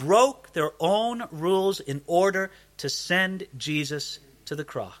 but they broke their own rules in order to send Jesus to the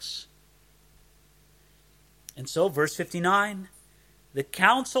cross. And so, verse 59, the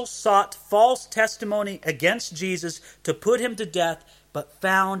council sought false testimony against Jesus to put him to death, but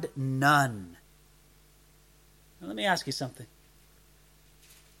found none. Now, let me ask you something.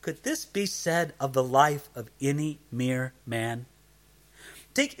 Could this be said of the life of any mere man?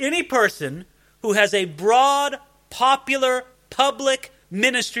 Take any person who has a broad, popular, public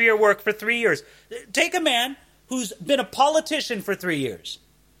ministry or work for 3 years. Take a man who's been a politician for 3 years.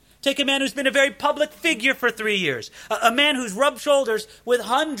 Take a man who's been a very public figure for 3 years. A man who's rubbed shoulders with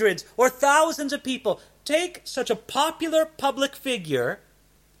hundreds or thousands of people. Take such a popular public figure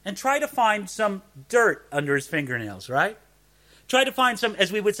and try to find some dirt under his fingernails, right? Try to find some,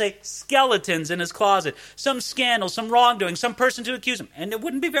 as we would say, skeletons in his closet. Some scandal, some wrongdoing, some person to accuse him. And it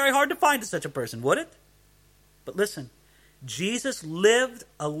wouldn't be very hard to find such a person, would it? But listen, Jesus lived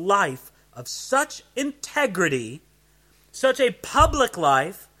a life of such integrity, such a public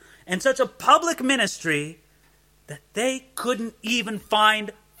life, and such a public ministry that they couldn't even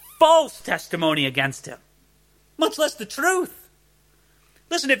find false testimony against him, much less the truth.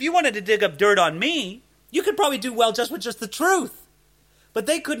 Listen, if you wanted to dig up dirt on me, you could probably do well just with just the truth. But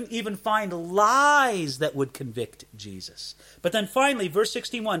they couldn't even find lies that would convict Jesus. But then finally, verse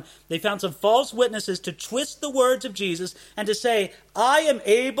 61, they found some false witnesses to twist the words of Jesus and to say, I am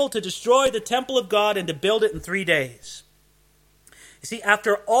able to destroy the temple of God and to build it in 3 days. You see,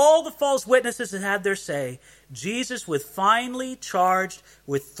 after all the false witnesses had had their say, Jesus was finally charged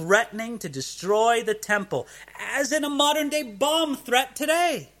with threatening to destroy the temple, as in a modern-day bomb threat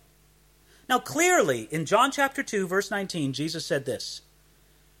today. Now, clearly, in John chapter 2, verse 19, Jesus said this,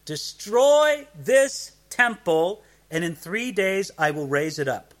 destroy this temple, and in 3 days I will raise it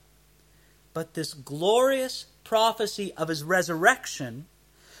up. But this glorious prophecy of his resurrection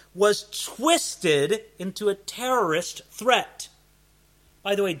was twisted into a terrorist threat.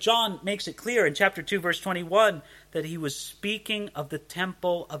 By the way, John makes it clear in chapter 2, verse 21, that he was speaking of the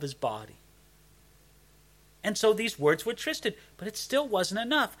temple of his body. And so these words were twisted, but it still wasn't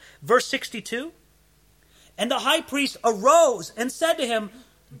enough. Verse 62, and the high priest arose and said to him,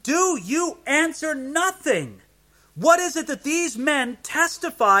 do you answer nothing? What is it that these men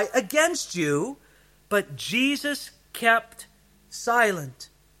testify against you? But Jesus kept silent.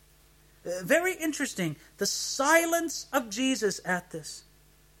 Very interesting, the silence of Jesus at this.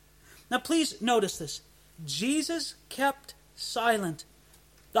 Now please notice this. Jesus kept silent.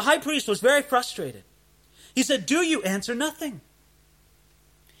 The high priest was very frustrated. He said, do you answer nothing?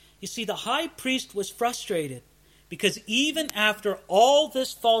 You see, the high priest was frustrated because even after all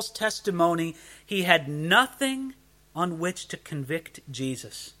this false testimony, he had nothing on which to convict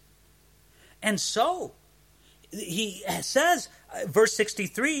Jesus. And so, he says, verse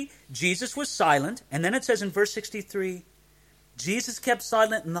 63, Jesus was silent. And then it says in verse 63, Jesus kept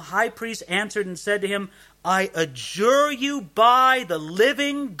silent, and the high priest answered and said to him, I adjure you by the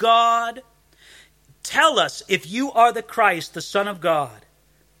living God, tell us if you are the Christ, the Son of God.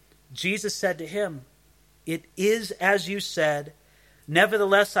 Jesus said to him, it is as you said.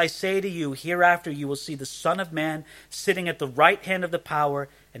 Nevertheless, I say to you, hereafter you will see the Son of Man sitting at the right hand of the power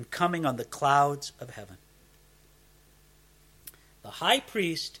and coming on the clouds of heaven. The high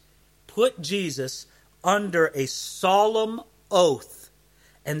priest put Jesus under a solemn oath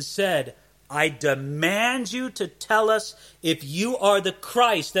and said, I demand you to tell us if you are the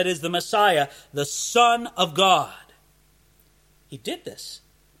Christ, that is the Messiah, the Son of God. He did this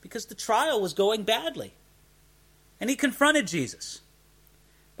because the trial was going badly. And he confronted Jesus.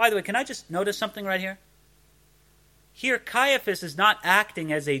 By the way, can I just notice something right here? Here, Caiaphas is not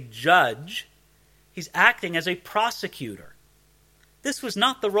acting as a judge. He's acting as a prosecutor. This was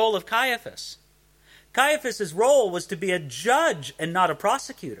not the role of Caiaphas. Caiaphas' role was to be a judge and not a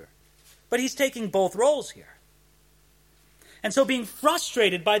prosecutor. But he's taking both roles here. And so being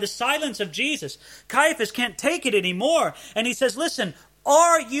frustrated by the silence of Jesus, Caiaphas can't take it anymore. And he says, listen,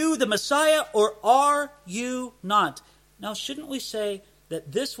 are you the Messiah or are you not? Now, shouldn't we say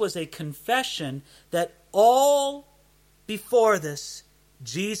that this was a confession that all before this,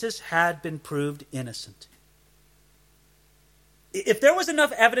 Jesus had been proved innocent? If there was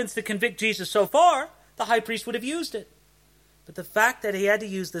enough evidence to convict Jesus so far, the high priest would have used it. But the fact that he had to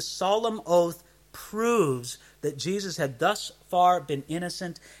use this solemn oath proves that Jesus had thus far been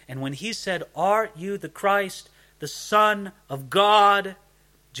innocent. And when he said, are you the Christ, the Son of God?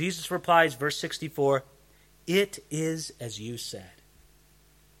 Jesus replies, verse 64, it is as you said.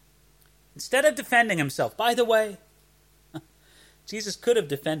 Instead of defending himself, by the way, Jesus could have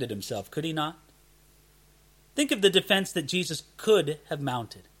defended himself, could he not? Think of the defense that Jesus could have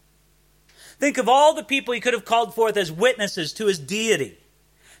mounted. Think of all the people he could have called forth as witnesses to his deity,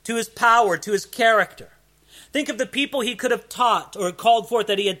 to his power, to his character. Think of the people he could have taught or called forth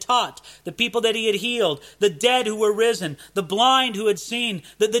that he had taught, the people that he had healed, the dead who were risen, the blind who had seen,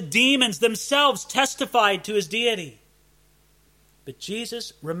 that the demons themselves testified to his deity. But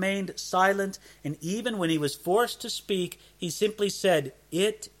Jesus remained silent, and even when he was forced to speak, he simply said,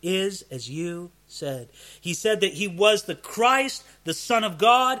 it is as you said. He said that he was the Christ, the Son of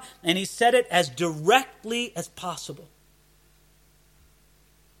God, and he said it as directly as possible.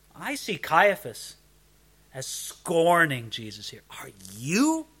 I see Caiaphas as scorning Jesus here. Are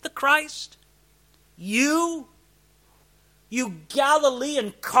you the Christ? You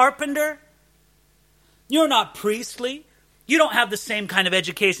Galilean carpenter? You're not priestly. You don't have the same kind of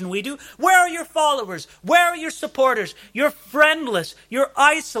education we do. Where are your followers? Where are your supporters? You're friendless. You're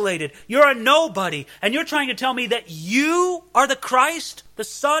isolated. You're a nobody. And you're trying to tell me that you are the Christ, the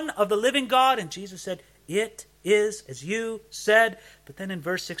Son of the living God? And Jesus said, it is as you said. But then in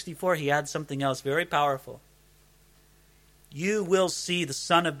verse 64, he adds something else very powerful. You will see the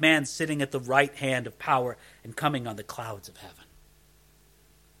Son of Man sitting at the right hand of power and coming on the clouds of heaven.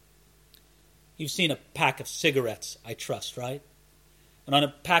 You've seen a pack of cigarettes, I trust, right? And on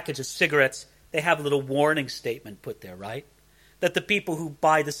a package of cigarettes, they have a little warning statement put there, right? That the people who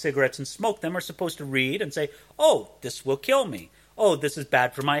buy the cigarettes and smoke them are supposed to read and say, oh, this will kill me. Oh, this is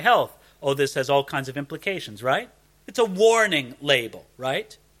bad for my health. Oh, this has all kinds of implications, right? It's a warning label,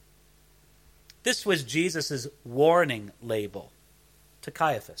 right? This was Jesus' warning label to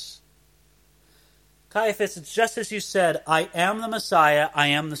Caiaphas. Caiaphas, it's just as you said, I am the Messiah, I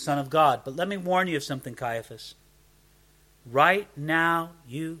am the Son of God. But let me warn you of something, Caiaphas. Right now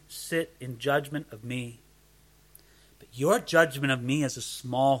you sit in judgment of me. But your judgment of me is a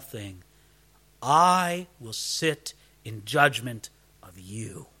small thing. I will sit in judgment of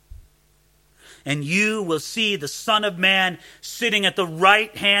you. And you will see the Son of Man sitting at the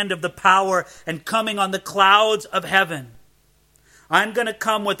right hand of the power and coming on the clouds of heaven. I'm going to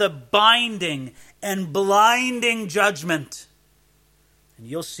come with a binding and blinding judgment. And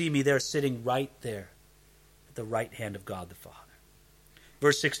you'll see me there sitting right there at the right hand of God the Father.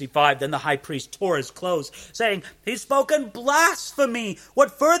 Verse 65, then the high priest tore his clothes, saying, he's spoken blasphemy.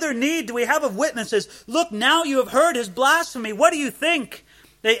 What further need do we have of witnesses? Look, now you have heard his blasphemy. What do you think?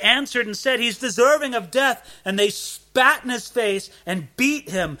 They answered and said, he's deserving of death. And they spat in his face and beat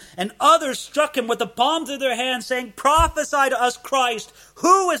him. And others struck him with the palms of their hands, saying, prophesy to us, Christ.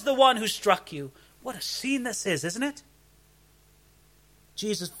 Who is the one who struck you? What a scene this is, isn't it?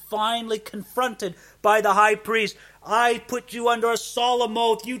 Jesus finally confronted by the high priest. I put you under a solemn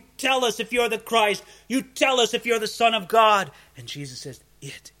oath. You tell us if you're the Christ. You tell us if you're the Son of God. And Jesus says,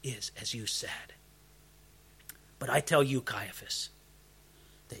 it is as you said. But I tell you, Caiaphas,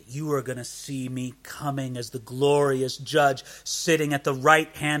 that you are going to see me coming as the glorious judge, sitting at the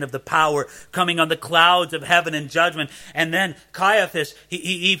right hand of the power, coming on the clouds of heaven in judgment. And then Caiaphas,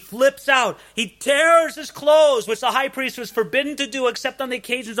 he flips out. He tears his clothes, which the high priest was forbidden to do except on the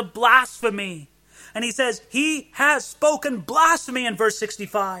occasions of blasphemy. And he says, he has spoken blasphemy in verse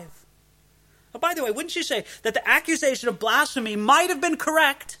 65. Oh, by the way, wouldn't you say that the accusation of blasphemy might have been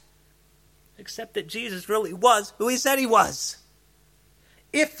correct, except that Jesus really was who he said he was?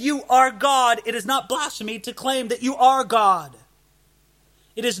 If you are God, it is not blasphemy to claim that you are God.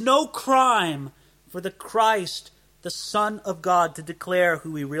 It is no crime for the Christ, the Son of God, to declare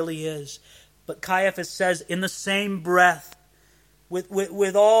who he really is. But Caiaphas says in the same breath,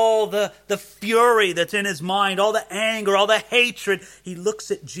 with all the fury that's in his mind, all the anger, all the hatred, he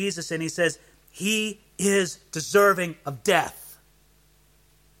looks at Jesus and he says, he is deserving of death.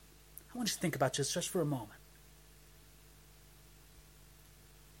 I want you to think about this just for a moment.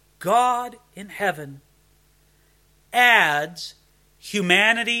 God in heaven adds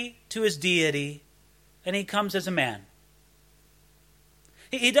humanity to his deity, and he comes as a man.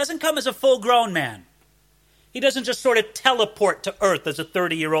 He doesn't come as a full-grown man. He doesn't just sort of teleport to earth as a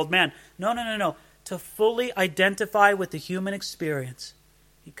 30-year-old man. No. To fully identify with the human experience,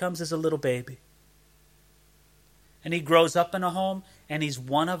 he comes as a little baby. And he grows up in a home, and he's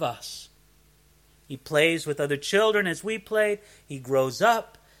one of us. He plays with other children as we played. He grows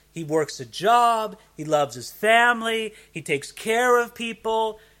up. He works a job. He loves his family. He takes care of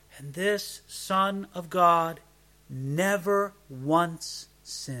people. And this Son of God never once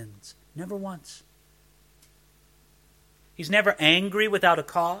sins. Never once. He's never angry without a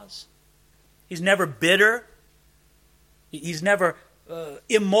cause. He's never bitter. He's never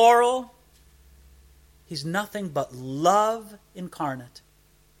immoral. He's nothing but love incarnate.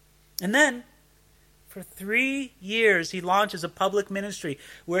 And then, for 3 years, he launches a public ministry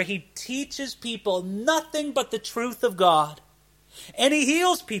where he teaches people nothing but the truth of God. And he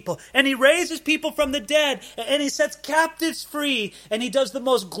heals people, and he raises people from the dead, and he sets captives free, and he does the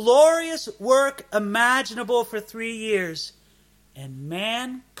most glorious work imaginable for 3 years. And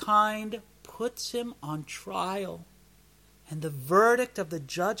mankind puts him on trial. And the verdict of the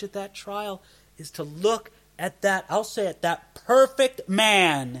judge at that trial is to look at that, I'll say it, that perfect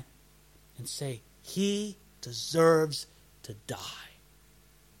man, and say, he deserves to die.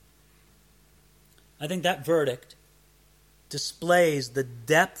 I think that verdict displays the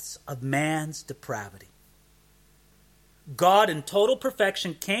depths of man's depravity. God in total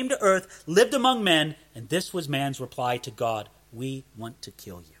perfection came to earth, lived among men, and this was man's reply to God: we want to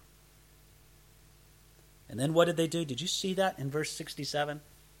kill you. And then what did they do? Did you see that in verse 67?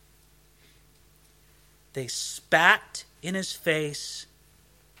 They spat in his face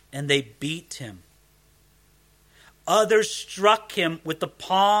and they beat him. Others struck him with the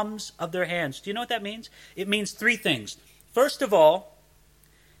palms of their hands. Do you know what that means? It means 3 things. First of all,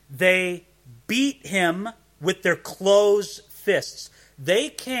 they beat him with their closed fists. They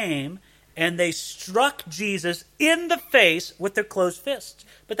came and they struck Jesus in the face with their closed fists.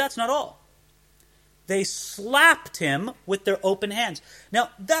 But that's not all. they slapped him with their open hands.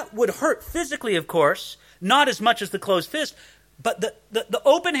 Now, that would hurt physically, of course, not as much as the closed fist, but the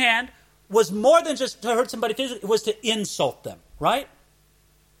open hand was more than just to hurt somebody physically, it was to insult them, right?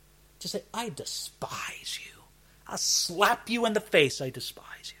 To say, I despise you. I'll slap you in the face, I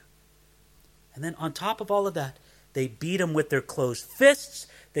despise you. And then on top of all of that, they beat him with their closed fists,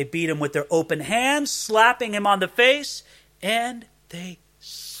 they beat him with their open hands, slapping him on the face, and they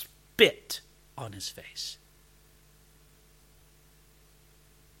spit on his face.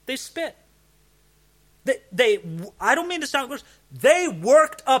 They spit. I don't mean to sound gross. They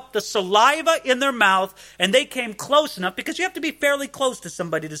worked up the saliva in their mouth, and they came close enough, because you have to be fairly close to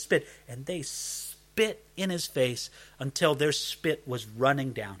somebody to spit, and they spit in his face until their spit was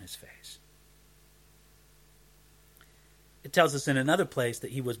running down his face. It tells us in another place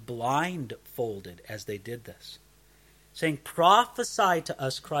that he was blindfolded as they did this, saying, prophesy to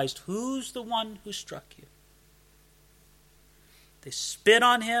us, Christ, who's the one who struck you? They spit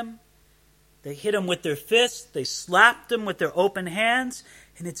on him. They hit him with their fists. They slapped him with their open hands.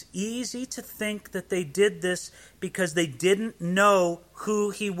 And it's easy to think that they did this because they didn't know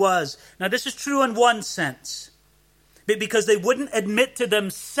who he was. Now, this is true in one sense, because they wouldn't admit to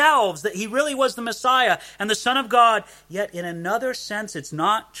themselves that he really was the Messiah and the Son of God. Yet in another sense, it's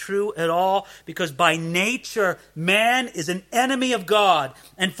not true at all, because by nature, man is an enemy of God.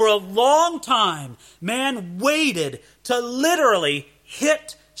 And for a long time, man waited to literally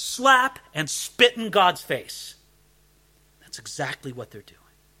hit, slap, and spit in God's face. That's exactly what they're doing.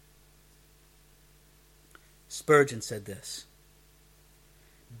 Spurgeon said this: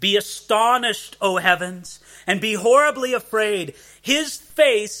 be astonished, O heavens, and be horribly afraid. His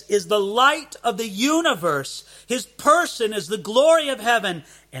face is the light of the universe. His person is the glory of heaven.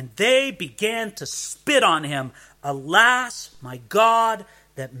 And they began to spit on him. Alas, my God,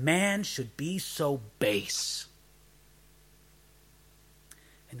 that man should be so base.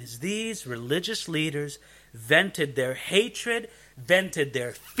 And as these religious leaders vented their hatred, vented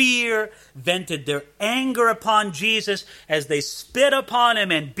their fear, vented their anger upon Jesus as they spit upon him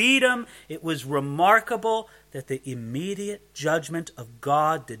and beat him, it was remarkable that the immediate judgment of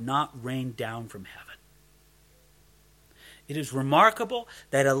God did not rain down from heaven. It is remarkable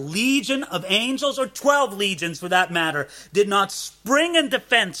that a legion of angels, or 12 legions for that matter, did not spring in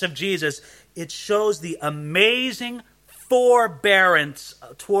defense of Jesus. It shows the amazing forbearance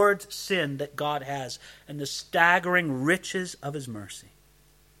towards sin that God has, and the staggering riches of his mercy.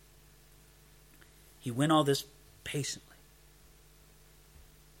 He went all this patiently.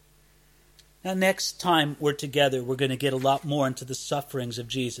 Now, next time we're together, we're going to get a lot more into the sufferings of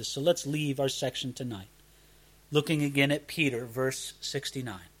Jesus. So let's leave our section tonight, looking again at Peter, verse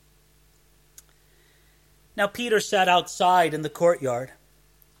 69. Now Peter sat outside in the courtyard,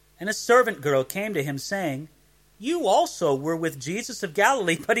 and a servant girl came to him, saying, you also were with Jesus of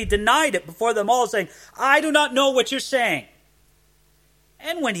Galilee. But he denied it before them all, saying, I do not know what you're saying.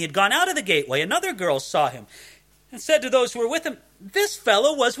 And when he had gone out of the gateway, another girl saw him and said to those who were with him, this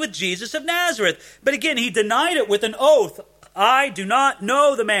fellow was with Jesus of Nazareth. But again he denied it with an oath, I do not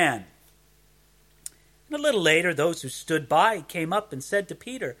know the man. And a little later those who stood by came up and said to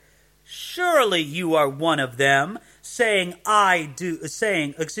Peter, surely you are one of them,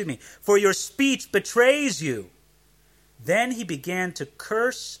 for your speech betrays you. Then he began to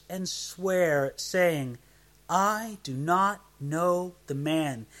curse and swear, saying, I do not know the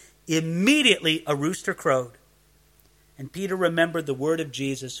man. Immediately a rooster crowed. And Peter remembered the word of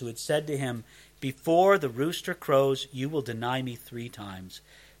Jesus, who had said to him, before the rooster crows, you will deny me 3 times.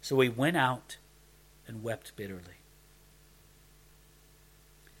 So he went out and wept bitterly.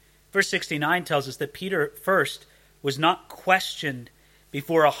 Verse 69 tells us that Peter first was not questioned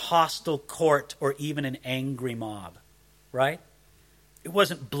before a hostile court or even an angry mob. Right? It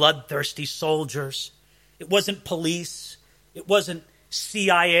wasn't bloodthirsty soldiers. It wasn't police. It wasn't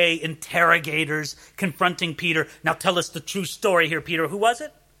CIA interrogators confronting Peter. Now tell us the true story here, Peter. Who was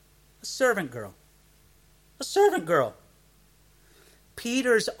it? A servant girl. A servant girl.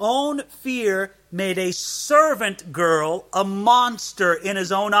 Peter's own fear made a servant girl a monster in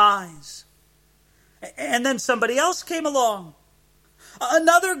his own eyes. And then somebody else came along.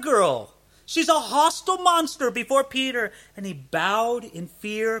 Another girl. She's a hostile monster before Peter. And he bowed in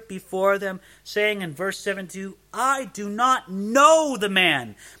fear before them, saying in verse 72, I do not know the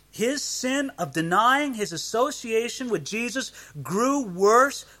man. His sin of denying his association with Jesus grew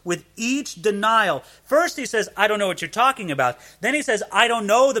worse with each denial. First he says, I don't know what you're talking about. Then he says, I don't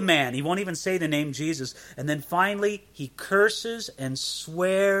know the man. He won't even say the name Jesus. And then finally he curses and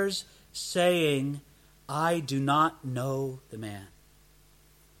swears, saying, I do not know the man.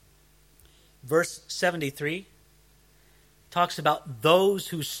 Verse 73 talks about those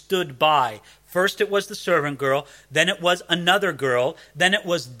who stood by. First it was the servant girl, then it was another girl, then it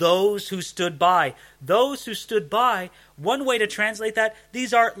was those who stood by. Those who stood by, one way to translate that,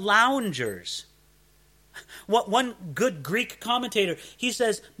 these are loungers. One good Greek commentator, he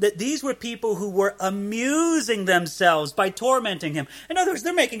says that these were people who were amusing themselves by tormenting him. In other words,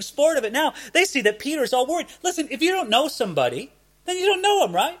 they're making sport of it now. They see that Peter's all worried. Listen, if you don't know somebody, then you don't know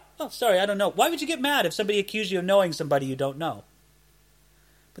him, right? Oh, sorry, I don't know. Why would you get mad if somebody accused you of knowing somebody you don't know?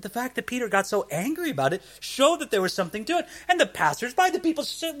 But the fact that Peter got so angry about it showed that there was something to it. And the passersby, the people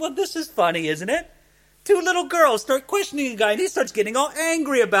said, well, this is funny, isn't it? Two little girls start questioning a guy, and he starts getting all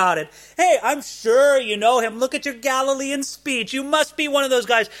angry about it. Hey, I'm sure you know him. Look at your Galilean speech. You must be one of those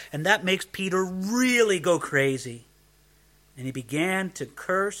guys. And that makes Peter really go crazy. And he began to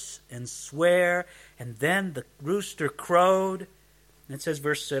curse and swear, and then the rooster crowed. And it says,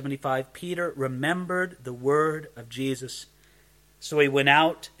 verse 75, Peter remembered the word of Jesus. So he went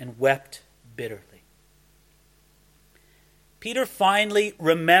out and wept bitterly. Peter finally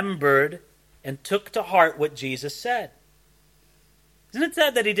remembered and took to heart what Jesus said. Isn't it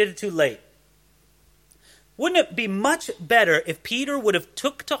sad that he did it too late? Wouldn't it be much better if Peter would have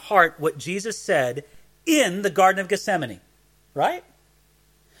took to heart what Jesus said in the Garden of Gethsemane? Right?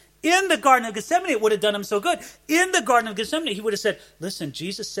 In the Garden of Gethsemane, it would have done him so good. In the Garden of Gethsemane, he would have said, listen,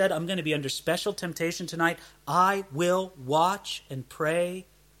 Jesus said, I'm going to be under special temptation tonight. I will watch and pray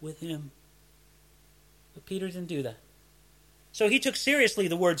with him. But Peter didn't do that. So he took seriously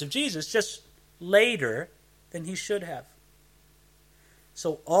the words of Jesus just later than he should have.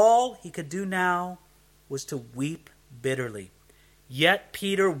 So all he could do now was to weep bitterly. Yet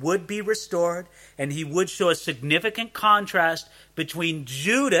Peter would be restored, and he would show a significant contrast between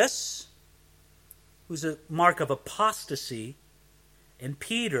Judas, who's a mark of apostasy, and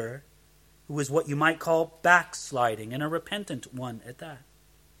Peter, who is what you might call backsliding, and a repentant one at that.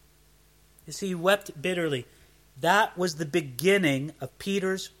 You see, he wept bitterly. That was the beginning of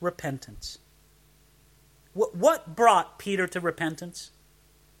Peter's repentance. What brought Peter to repentance?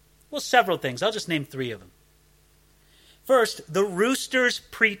 Well, several things. I'll just name three of them. First, the rooster's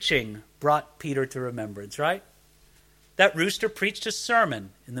preaching brought Peter to remembrance, right? That rooster preached a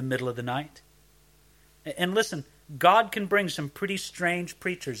sermon in the middle of the night. And listen, God can bring some pretty strange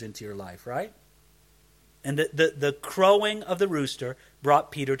preachers into your life, right? And the crowing of the rooster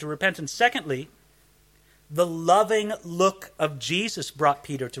brought Peter to repentance. Secondly, the loving look of Jesus brought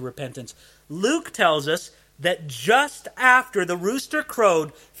Peter to repentance. Luke tells us that just after the rooster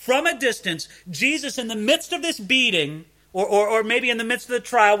crowed, from a distance, Jesus, in the midst of this beating, or maybe in the midst of the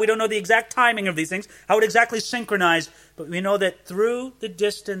trial, we don't know the exact timing of these things, how it exactly synchronized, but we know that through the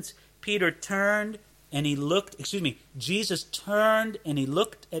distance, Jesus turned and he looked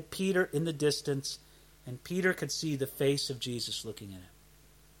at Peter in the distance, and Peter could see the face of Jesus looking at him.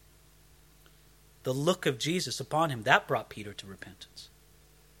 The look of Jesus upon him, that brought Peter to repentance.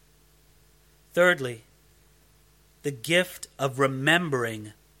 Thirdly, the gift of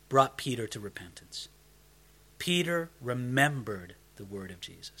remembering brought Peter to repentance. Peter remembered the word of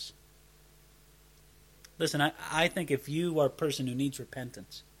Jesus. Listen, I think if you are a person who needs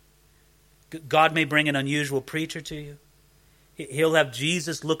repentance, God may bring an unusual preacher to you. He'll have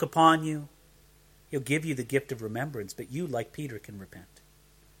Jesus look upon you. He'll give you the gift of remembrance, but you, like Peter, can repent.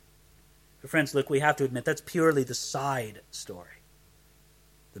 But friends, look, we have to admit that's purely the side story.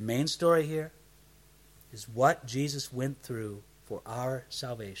 The main story here is what Jesus went through for our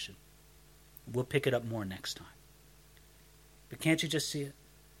salvation. We'll pick it up more next time. But can't you just see it?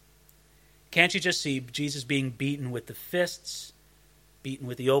 Can't you just see Jesus being beaten with the fists, beaten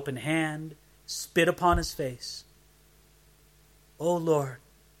with the open hand, spit upon his face? Oh Lord,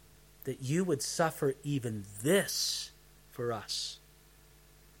 that you would suffer even this for us.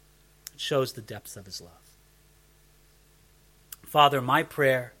 It shows the depths of his love. Father, my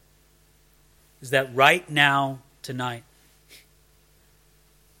prayer is that right now, tonight,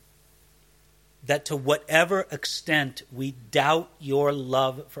 that to whatever extent we doubt your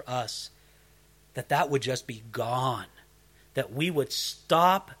love for us, that would just be gone. That we would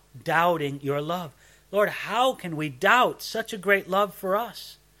stop doubting your love. Lord, how can we doubt such a great love for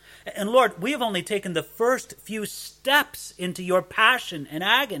us? And Lord, we have only taken the first few steps into your passion and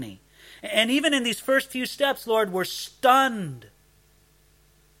agony. And even in these first few steps, Lord, we're stunned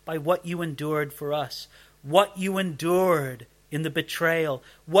by what you endured for us, what you endured in the betrayal,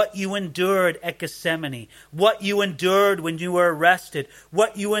 what you endured at Gethsemane, what you endured when you were arrested,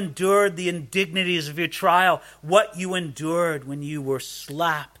 what you endured the indignities of your trial, what you endured when you were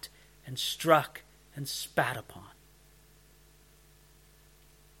slapped and struck and spat upon.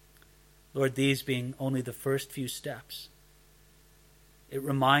 Lord, these being only the first few steps, it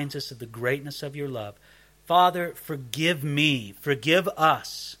reminds us of the greatness of your love. Father, forgive me, forgive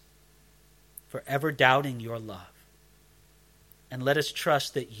us for ever doubting your love. And let us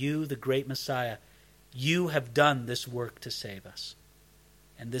trust that you, the great Messiah, you have done this work to save us.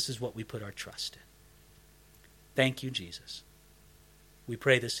 And this is what we put our trust in. Thank you, Jesus. We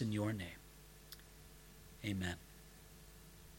pray this in your name. Amen.